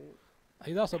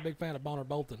 He's also a big fan of Bonner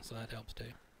Bolton, so that helps too.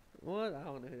 What? I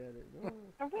don't know who that is.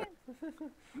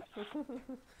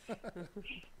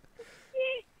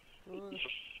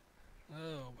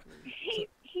 Oh,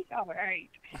 he's all right.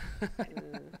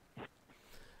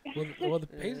 His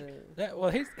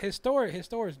story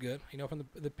is good. You know, from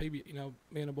the PB, you know,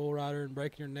 being a bull rider and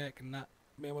breaking your neck and not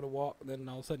being able to walk, and then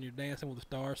all of a sudden you're dancing with the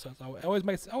stars. So it's always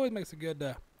makes a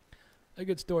good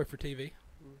story for TV.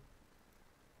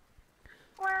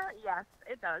 Well, yes,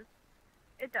 it does.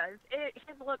 It does.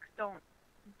 His looks don't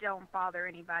bother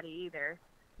anybody either.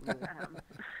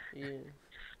 Yeah.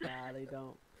 Nah, they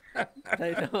don't.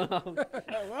 They don't.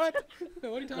 What? What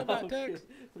are you talking about, Tex?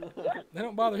 They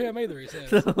don't bother him either, he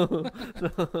says. No.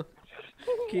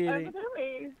 Kidding.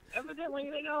 Evidently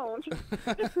they don't.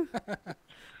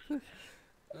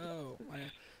 Oh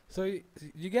man! So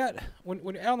you got when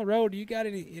you're out on the road, do you got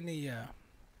any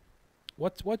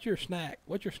what's your snack?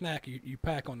 What's your snack you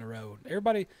pack on the road?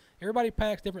 Everybody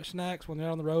packs different snacks when they're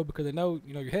on the road because they know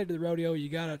you're headed to the rodeo. You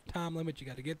got a time limit. You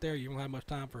got to get there. You don't have much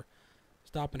time for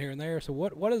stopping here and there. So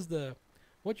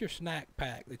what's your snack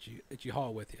pack that you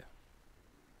haul with you?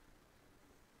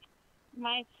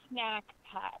 My snack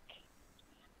pack.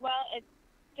 Well, it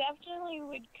definitely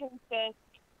would consist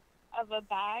of a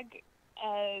bag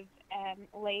of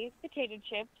Lay's potato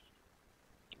chips,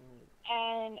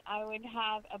 and I would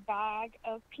have a bag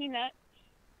of peanuts,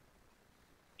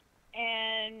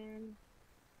 and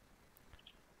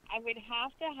I would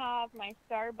have to have my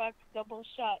Starbucks double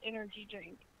shot energy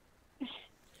drink.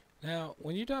 Now,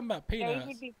 when you're talking about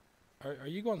peanuts, are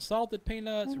you going salted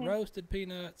peanuts, roasted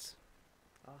peanuts?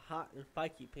 Hot and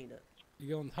spicy peanuts.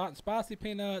 You going hot and spicy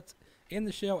peanuts, in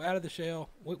the shell, out of the shell?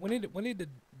 We need to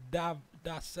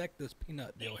dissect this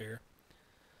peanut deal here.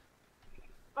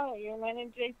 Oh, you're going to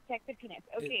dissect the peanuts.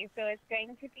 Okay, so it's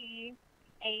going to be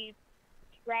a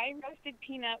dry roasted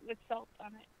peanut with salt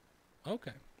on it.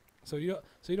 Okay, so you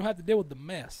don't have to deal with the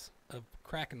mess of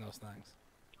cracking those things.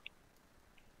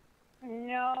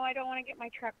 No, I don't want to get my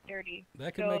truck dirty.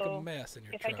 That could make a mess in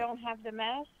your truck. If I don't have the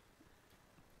mess.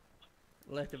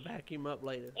 We'll have to vacuum up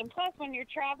later. And plus, when you're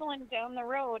traveling down the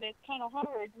road, it's kind of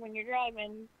hard when you're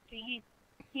driving to eat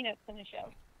peanuts in the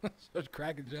shell. So it's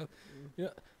cracking shell. Yeah,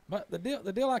 but the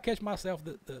deal I catch myself,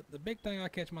 the big thing I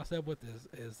catch myself with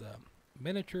is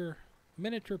miniature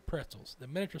pretzels, the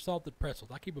miniature salted pretzels.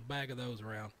 I keep a bag of those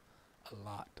around a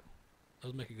lot.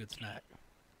 Those make a good snack.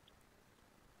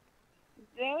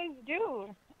 Those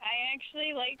do. I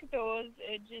actually like those.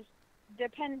 It just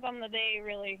depends on the day,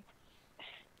 really.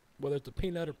 Whether it's a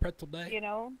peanut or pretzel day? You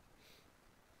know?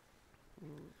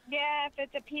 Yeah, if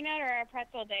it's a peanut or a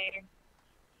pretzel day.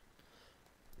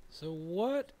 So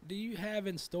what do you have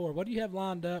in store? What do you have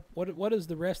lined up? What does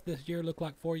the rest of this year look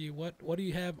like for you? What do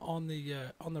you have on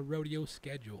the rodeo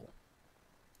schedule?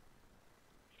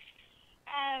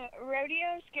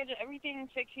 Rodeo schedule, everything's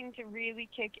fixing to really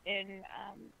kick in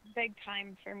big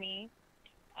time for me.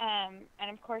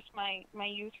 And of course my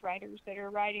youth riders that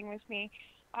are riding with me.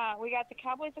 We got the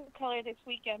Cowboys of Color this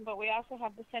weekend, but we also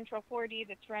have the Central 40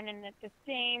 that's running at the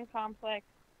same complex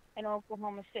in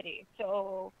Oklahoma City.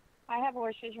 So I have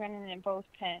horses running in both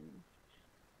pens.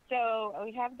 So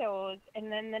we have those.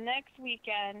 And then the next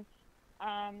weekend,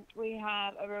 we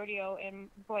have a rodeo in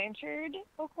Blanchard,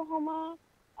 Oklahoma.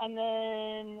 And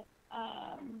then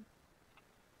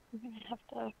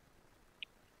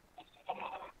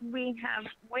we have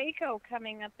Waco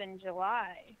coming up in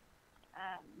July.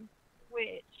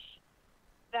 Which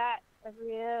that's a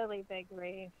really big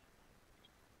race.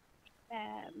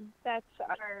 That's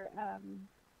our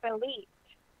elite,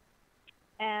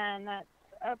 and that's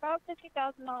about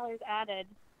 $50,000 added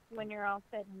when you're all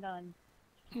said and done.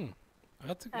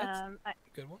 That's a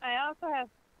good one. I also have.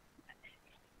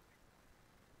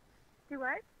 Do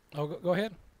what? Oh, go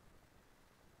ahead.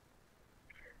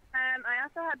 I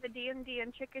also have the D&D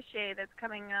in Chickasha that's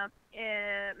coming up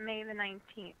May the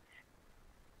 19th.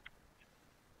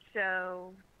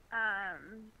 So,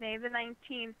 May the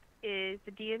 19th is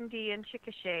the D&D in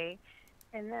Chickasha.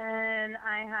 And then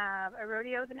I have a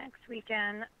rodeo the next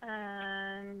weekend.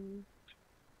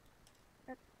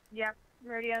 Yep,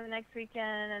 rodeo the next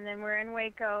weekend. And then we're in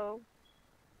Waco.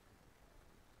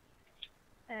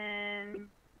 And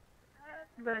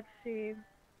let's see.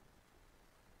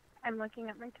 I'm looking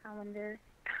at my calendar.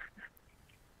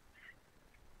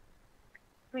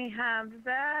 We have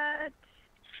that.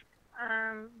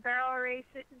 Barrel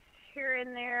races here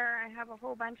and there. I have a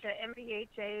whole bunch of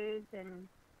MVHAs, and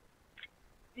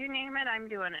you name it, I'm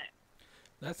doing it.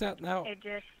 That's out now.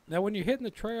 Now, when you're hitting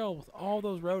the trail with all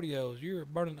those rodeos, you're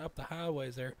burning up the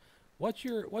highways there. What's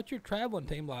your traveling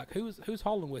team like? Who's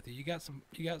hauling with you? You got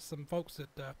some folks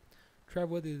that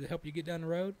travel with you to help you get down the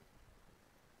road?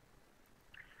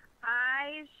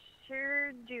 I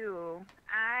sure do.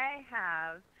 I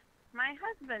have my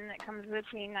husband that comes with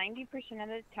me 90% of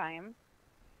the time.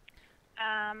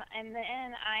 And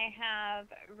then I have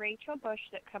Rachel Bush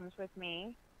that comes with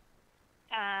me.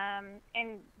 And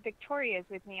Victoria's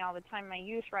with me all the time, my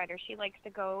youth rider. She likes to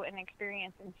go and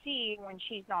experience and see when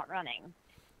she's not running.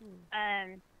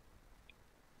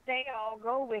 They all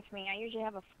go with me. I usually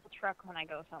have a full truck when I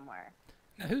go somewhere.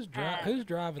 Now, who's driving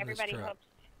this everybody truck? helps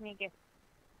me get.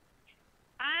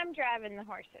 I'm driving the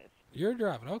horses. You're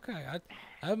driving, okay.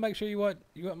 I would make sure you weren't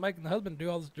making the husband do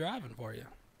all this driving for you.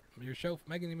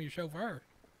 Making him your chauffeur.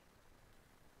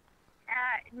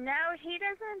 No, he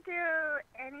doesn't do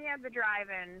any of the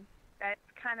driving. That's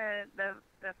kind of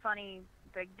the funny,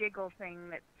 the giggle thing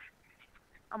that's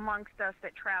amongst us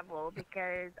that travel,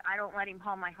 because I don't let him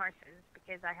haul my horses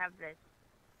because I have this.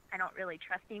 I don't really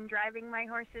trust him driving my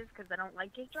horses because I don't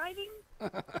like his driving.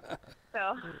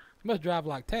 So. You must drive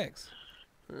like Tex.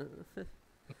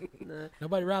 No.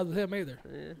 Nobody rides with him either.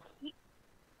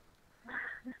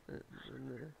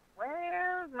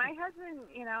 Well, my husband,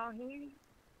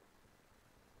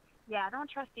 I don't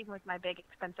trust him with my big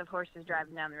expensive horses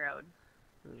driving down the road.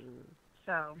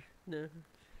 So. No.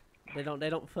 They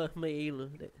don't fuck me either.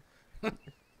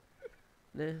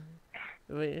 No.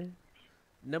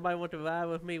 Nobody want to ride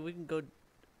with me. We can go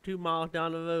 2 miles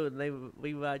down the road and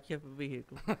we ride separate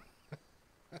vehicles.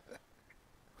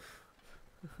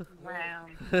 Wow.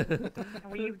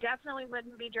 Well, you definitely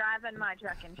wouldn't be driving my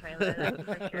truck and trailer, that's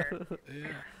for sure.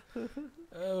 Yeah.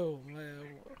 Oh,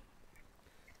 man.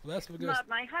 Well, that's what But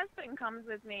my husband comes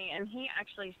with me, and he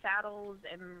actually saddles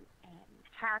and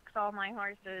tacks all my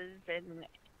horses and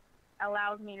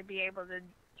allows me to be able to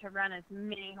run as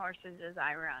many horses as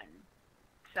I run.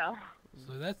 So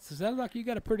sounds like you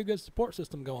got a pretty good support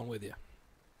system going with you.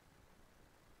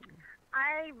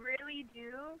 I really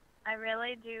do.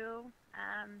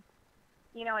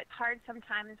 It's hard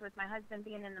sometimes with my husband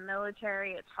being in the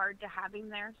military. It's hard to have him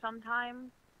there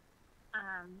sometimes,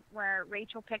 where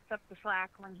Rachel picks up the slack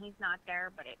when he's not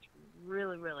there, but it's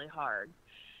really, really hard.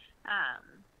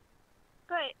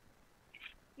 But,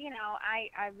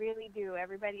 I really do.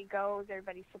 Everybody goes,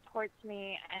 everybody supports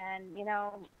me, and,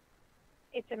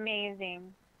 it's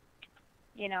amazing,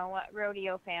 what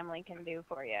rodeo family can do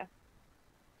for you.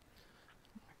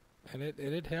 And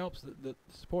it helps. The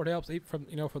support helps even from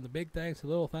the big things to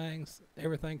little things.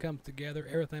 Everything comes together.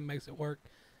 Everything makes it work,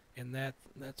 and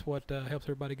that's what helps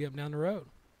everybody get them down the road.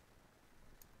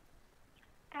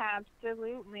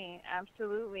 Absolutely.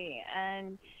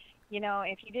 And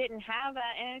if you didn't have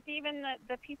that, and it's even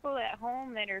the people at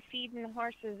home that are feeding the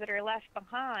horses that are left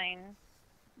behind.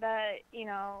 That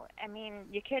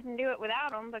you couldn't do it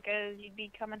without them, because you'd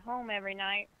be coming home every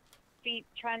night.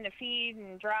 Trying to feed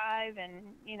and drive,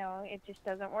 and it just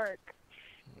doesn't work.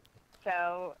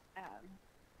 So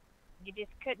you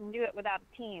just couldn't do it without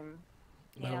a team.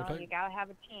 You gotta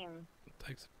have a team.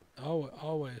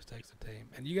 Always takes a team,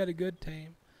 and you got a good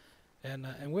team.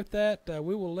 And with that,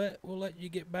 we'll let you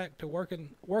get back to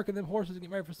working them horses and get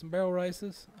ready for some barrel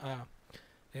races.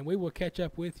 And we will catch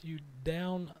up with you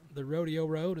down the rodeo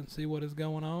road and see what is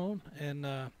going on. And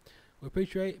we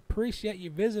appreciate you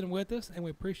visiting with us, and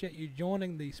we appreciate you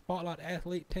joining the Spotlight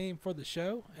Athlete team for the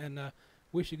show, and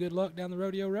wish you good luck down the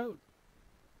rodeo road.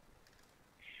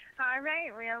 All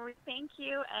right. Well, thank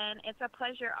you, and it's a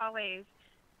pleasure always.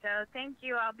 So thank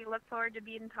you. I'll be look forward to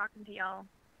talking to y'all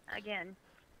again.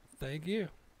 Thank you.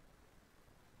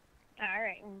 All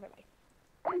right.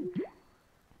 Bye-bye.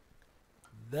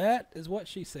 That is what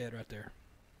she said right there.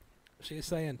 She's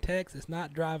saying Tex is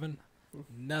not driving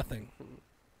nothing.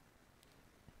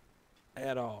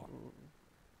 At all.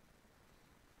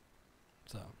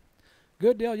 So,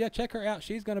 good deal. Yeah, check her out.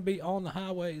 She's going to be on the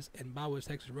highways in Byways,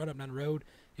 Texas, right up down the road.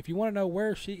 If you want to know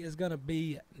where she is going to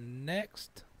be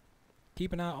next,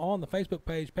 keep an eye on the Facebook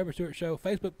page, Pepper Stewart Show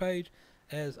Facebook page,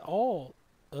 as all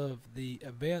of the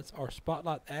events our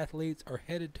Spotlight athletes are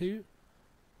headed to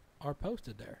are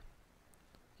posted there.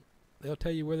 They'll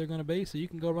tell you where they're going to be, so you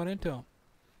can go run into them.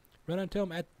 Run into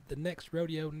them at the next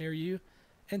rodeo near you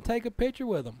and take a picture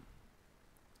with them.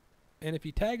 And if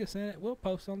you tag us in it, we'll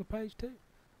post it on the page too.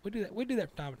 We do that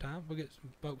from time to time. We'll get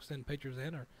some folks send pictures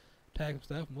in or tag them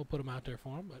stuff, and we'll put them out there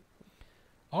for them. But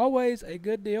always a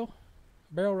good deal.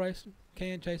 Barrel racing,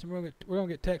 can chasing. We're gonna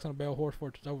get Tex on a barrel horse before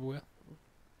it's over with.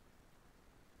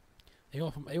 He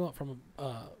went from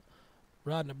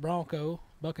riding a bronco,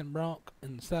 bucking bronc,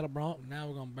 and saddle bronc, and now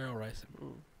we're gonna barrel race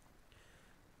him.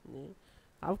 Yeah.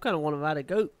 I kind of want to ride a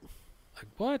goat. Like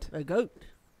what? A goat.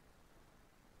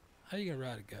 How you gonna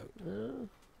ride a goat?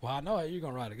 Well, I know how you're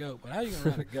gonna ride a goat, but how you gonna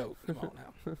ride a goat? Come on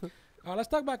now. All right, let's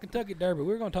talk about Kentucky Derby.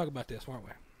 We're gonna talk about this, weren't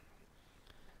we?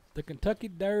 The Kentucky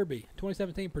Derby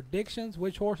 2017 predictions: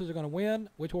 which horses are gonna win?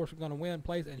 Which horse are gonna win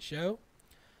place and show?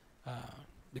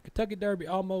 The Kentucky Derby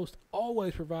almost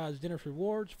always provides generous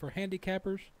rewards for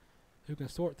handicappers who can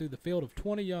sort through the field of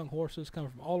 20 young horses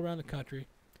coming from all around the country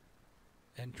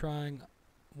and trying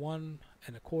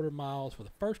 1.25 miles for the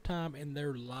first time in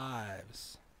their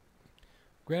lives.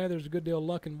 Granted, there's a good deal of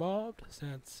luck involved,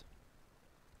 since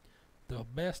the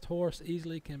best horse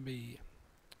easily can be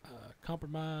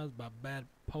compromised by bad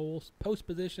post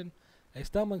position, a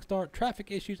stumbling start, traffic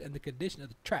issues, and the condition of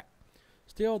the track.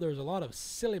 Still, there's a lot of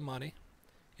silly money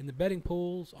in the betting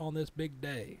pools on this big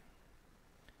day.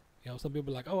 You know, some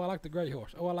people are like, oh, I like the gray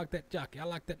horse. Oh, I like that jockey. I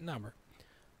like that number.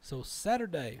 So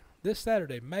this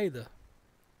Saturday, May the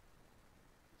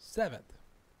 7th,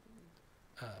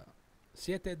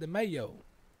 Siete de Mayo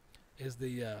is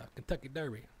the Kentucky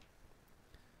Derby.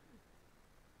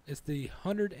 It's the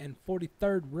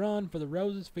 143rd run for the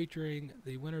Roses, featuring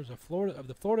the winners of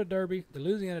the Florida Derby, the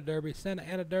Louisiana Derby, Santa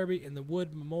Ana Derby, and the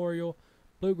Wood Memorial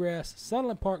Bluegrass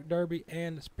Sunland Park Derby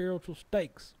and the Spiritual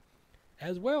Stakes,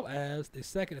 as well as the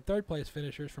second and third place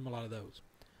finishers from a lot of those.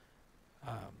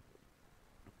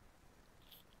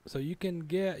 So you can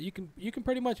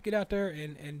pretty much get out there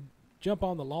and jump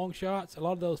on the long shots. A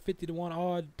lot of those 50-to-1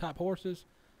 odd type horses,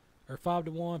 or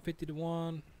 5-to-1,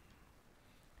 50-to-1.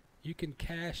 You can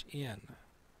cash in.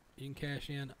 You can cash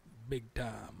in big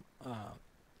time.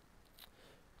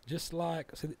 Just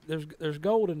like, see, there's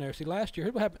gold in there. See, last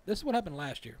year, this is what happened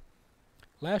last year.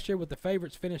 Last year, with the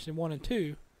favorites finishing 1 and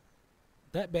 2,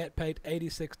 that bet paid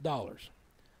 $86.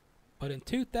 But in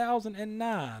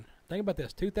 2009, think about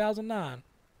this, 2009,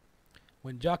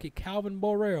 when jockey Calvin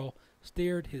Borrell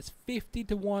steered his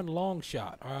 50-to-1 long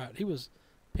shot. All right, he was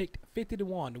picked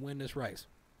 50-to-1 to win this race.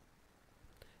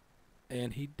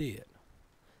 And he did.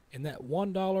 And that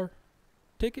 $1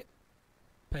 ticket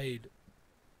paid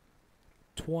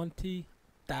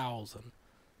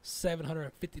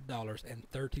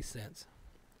 $20,750.30.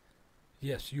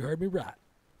 Yes, you heard me right.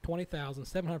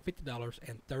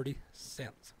 $20,750.30.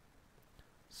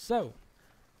 So,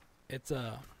 it's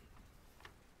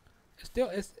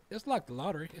like the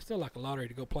lottery. It's still like a lottery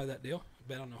to go play that deal.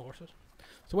 Bet on the horses.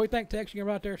 So what do you think, Tex? You can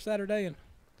go out there Saturday and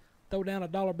throw down a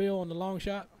 $1 bill on the long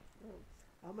shot?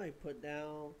 I might put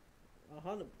down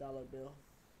 $100 bill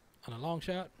On a long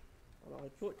shot? on a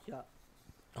short shot.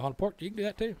 On a pork, you can do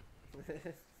that too.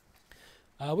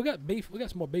 We got beef. We got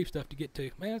some more beef stuff to get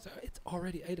to. Man, it's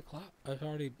already 8 o'clock. It's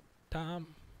already time.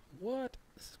 What?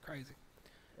 This is crazy.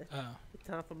 It's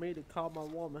time for me to call my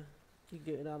woman. She's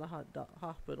getting out of the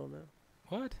hospital now.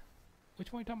 What?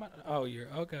 Which one are you talking about? Oh, you're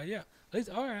okay. Yeah. At least,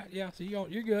 all right. Yeah. So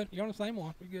you're good. You're on the same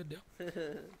one. You're good deal.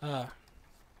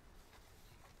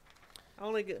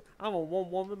 I'm a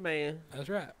one-woman man. That's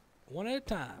right. One at a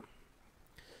time.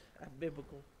 That's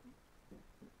biblical.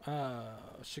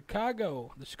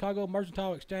 Chicago. The Chicago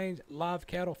Mercantile Exchange live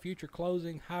cattle future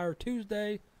closing higher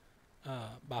Tuesday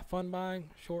by fun buying.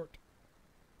 Short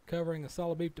covering the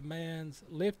solid beef demands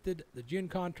lifted the June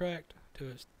contract to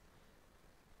its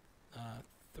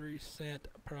 3-cent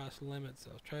price limit.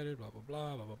 Sales traded. Blah blah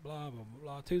blah blah blah blah blah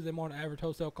blah. Tuesday morning average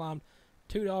wholesale climbed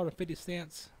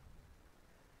 $2.50.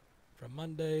 From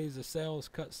Mondays, the sales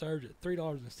cut surge at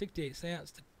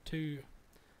 $3.68 to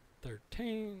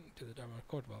 $2.13 to the Derby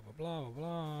court. Blah blah blah blah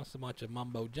blah. So much of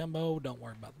mumbo jumbo. Don't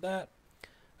worry about that.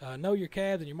 Know your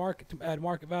calves and your market to add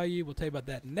market value. We'll tell you about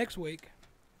that next week.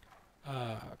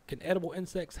 Can edible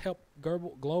insects help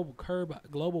curb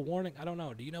global warming? I don't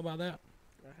know. Do you know about that?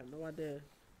 I have no idea.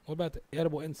 What about the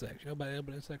edible insects? You know about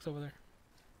edible insects over there?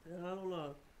 I don't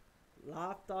know.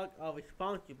 Livestock are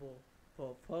responsible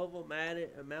for a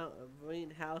problematic amount of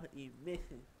greenhouse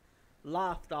emissions.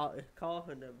 Livestock is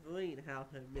causing the greenhouse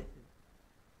emissions.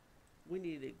 We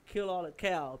need to kill all the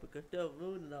cows because they're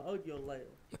ruining the ozone layer.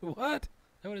 What? Is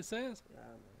that what it says? I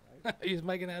don't know. Right? You're just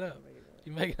making that up.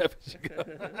 You make it up as you go.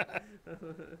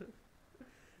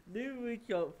 New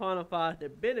research quantifies the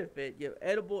benefit your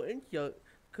edible insect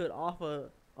could offer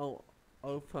on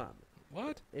farming.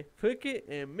 What? If cricket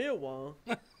and mealworm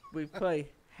replace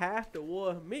half the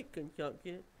world's meat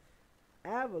consumption,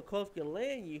 agricultural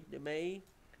land use demand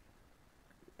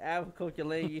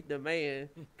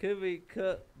could be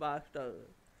cut by a third.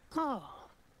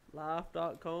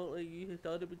 Livestock currently uses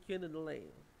 30% of the land.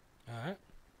 All right.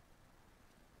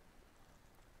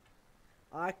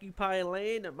 Occupying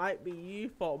land that might be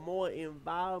used for more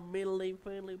environmentally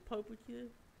friendly purposes.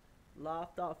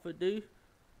 Livestock produce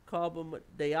carbon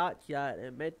dioxide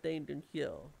and methane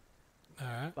themselves.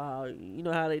 All right. You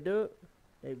know how they do it?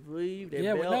 They breathe, they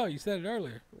yeah, melt. well, no, you said it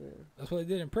earlier. Yeah. That's what they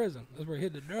did in prison. That's where he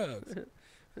hid the drugs.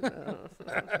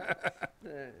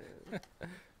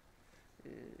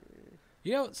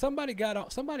 You know, somebody got on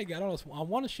us on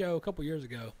one show a couple years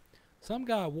ago. Some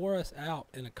guy wore us out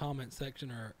in a comment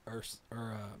section, or I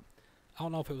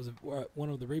don't know if it was one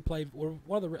of the replay, or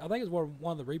one of the. I think it was where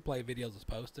one of the replay videos was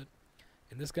posted,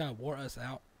 and this guy wore us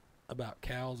out about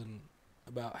cows and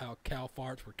about how cow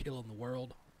farts were killing the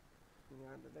world.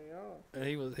 They are. And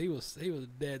he was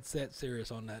dead set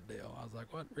serious on that deal. I was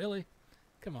like, what, really?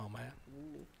 Come on, man.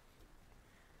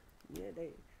 Yeah,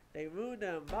 they ruined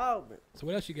the environment. So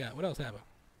what else you got? What else happened?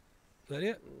 Is that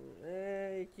it?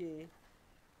 Okay.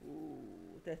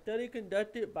 The study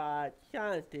conducted by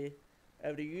scientists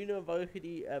of the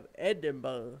University of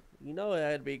Edinburgh. You know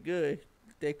that'd be good.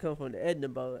 They come from the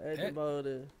Edinburgh.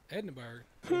 Edinburgh.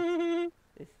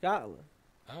 It's Scotland.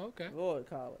 Oh, okay. Royal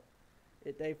College.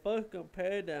 If they first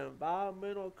compared the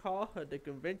environmental cost of the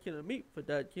conventional meat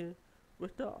production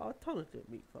with the alternative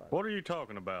meat product. What are you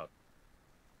talking about?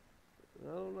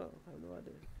 I don't know. I have no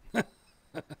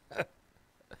idea.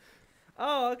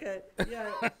 Oh, okay.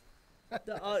 Yeah.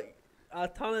 The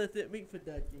alternative meat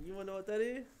production. You want to know what that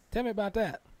is? Tell me about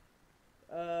that.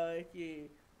 Yeah.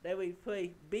 They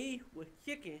replace beef with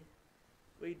chicken,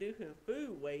 reducing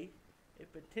food waste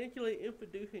and potentially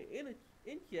introducing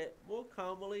insect more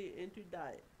commonly into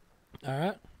diet. All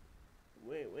right.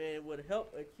 When it would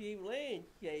help achieve land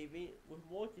saving with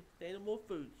more sustainable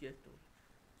food systems.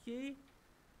 See,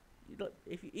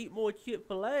 if you eat more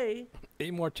Chick-fil-A,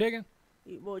 Eat more chicken?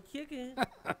 eat more chicken,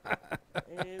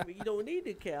 and you don't need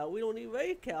the cow. We don't need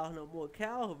raise cows no more.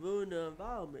 Cows ruin the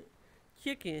environment.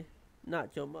 Chicken, not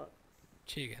so much.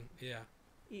 Chicken, yeah.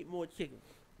 Eat more chicken.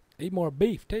 Eat more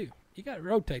beef too. You got to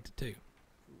rotate the two.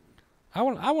 I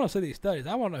want to see these studies.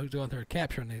 I want to know who's going there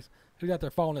capturing these. Who's out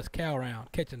there following this cow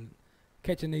around, catching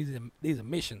these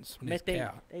emissions from this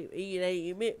cow. They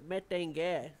emit methane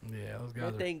gas. Yeah, those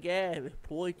guys. Methane gas is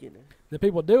poisonous. The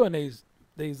people doing these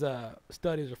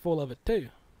studies are full of it too.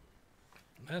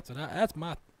 That's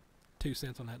my 2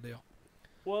 cents on that deal.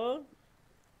 Well,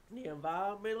 the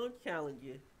environmental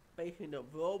challenges facing the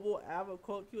global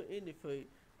agricultural industry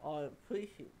are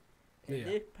increasing. And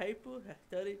this paper has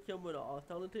studied some of the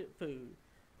alternative foods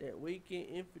that we can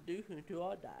introduce into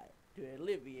our diet to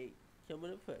alleviate some of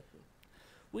the pressure.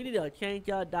 We need to change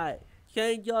our diet.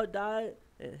 Change our diet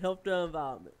and help the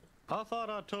environment. I thought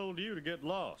I told you to get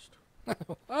lost.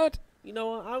 What? You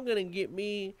know what? I'm going to get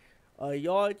me a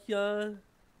yard sign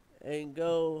and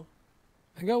go...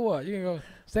 And go what? You gonna go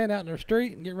stand out in the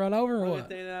street and get run over or what?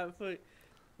 Stand out for,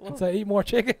 And say eat more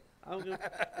chicken? I'm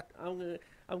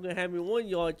gonna have me one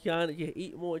yard sign to just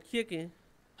eat more chicken.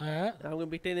 All right. I'm gonna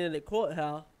be standing in the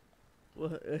courthouse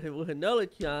with another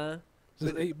sign.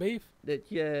 Just eat beef?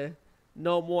 That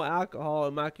no more alcohol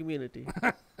in my community.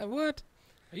 What?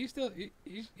 Are you still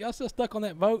y'all still stuck on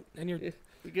that vote and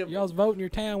y'all's voting your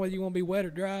town whether you want to be wet or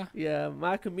dry? Yeah,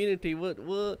 my community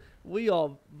we are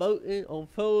voting on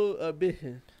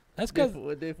prohibition. That's because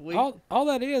all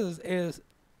that is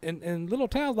in little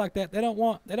towns like that they don't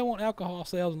want alcohol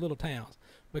sales in little towns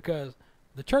because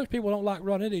the church people don't like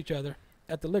running into each other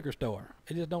at the liquor store.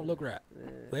 It just don't look right. Yeah.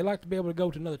 They like to be able to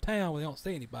go to another town where they don't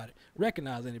see anybody,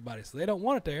 recognize anybody, so they don't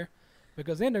want it there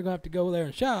because then they're gonna have to go there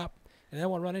and shop and they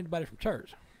don't want to run into anybody from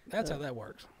church. That's how that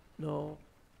works. No.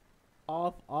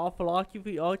 Our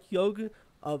philosophy, our slogan,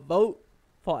 a vote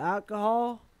for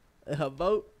alcohol, a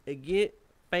vote against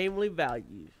family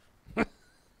values.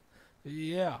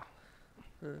 Yeah.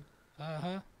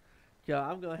 Uh-huh. So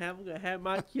I'm gonna have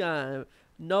my sign.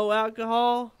 No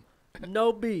alcohol,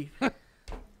 no beef.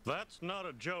 That's not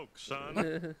a joke,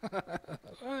 son.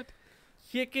 What?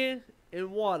 Chicken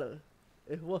and water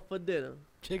is what for dinner.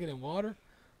 Chicken and water?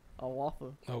 A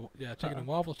waffle. Oh, yeah, chicken and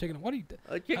waffles. Chicken. What do you?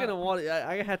 Chicken and water.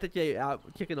 I have to tell you,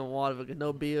 chicken and water because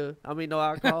no beer. I mean, no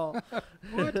alcohol.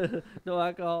 What? No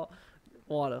alcohol.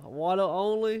 Water. Water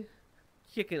only.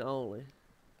 Chicken only.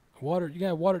 Water. You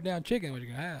got watered down chicken. What you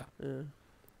gonna have? Yeah.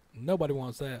 Nobody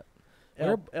wants that.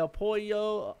 El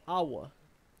pollo agua.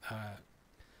 All right.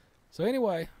 So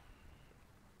anyway,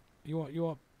 you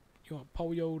want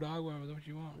pollo de agua? Is that what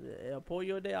you want? El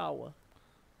pollo de agua.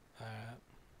 All right.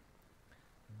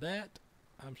 That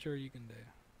I'm sure you can do.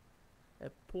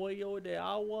 El pollo de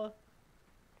agua.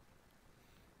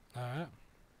 All right.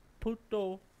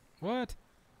 Puto. What?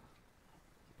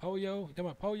 Pollo? You talking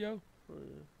about pollo?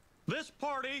 This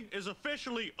party is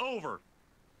officially over.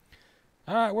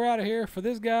 All right, we're out of here. For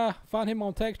this guy, find him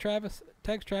on Tex Travis.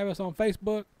 Tex Travis on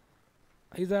Facebook.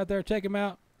 He's out there. Check him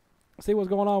out. See what's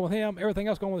going on with him. Everything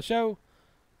else going on with the show.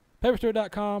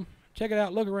 PepperStewart.com. Check it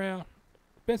out. Look around.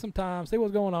 Spend some time. See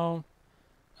what's going on.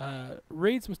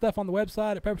 Read some stuff on the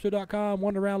website at PepperStewart.com.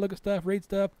 Wander around, look at stuff, read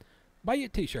stuff. Buy you a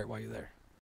t-shirt while you're there.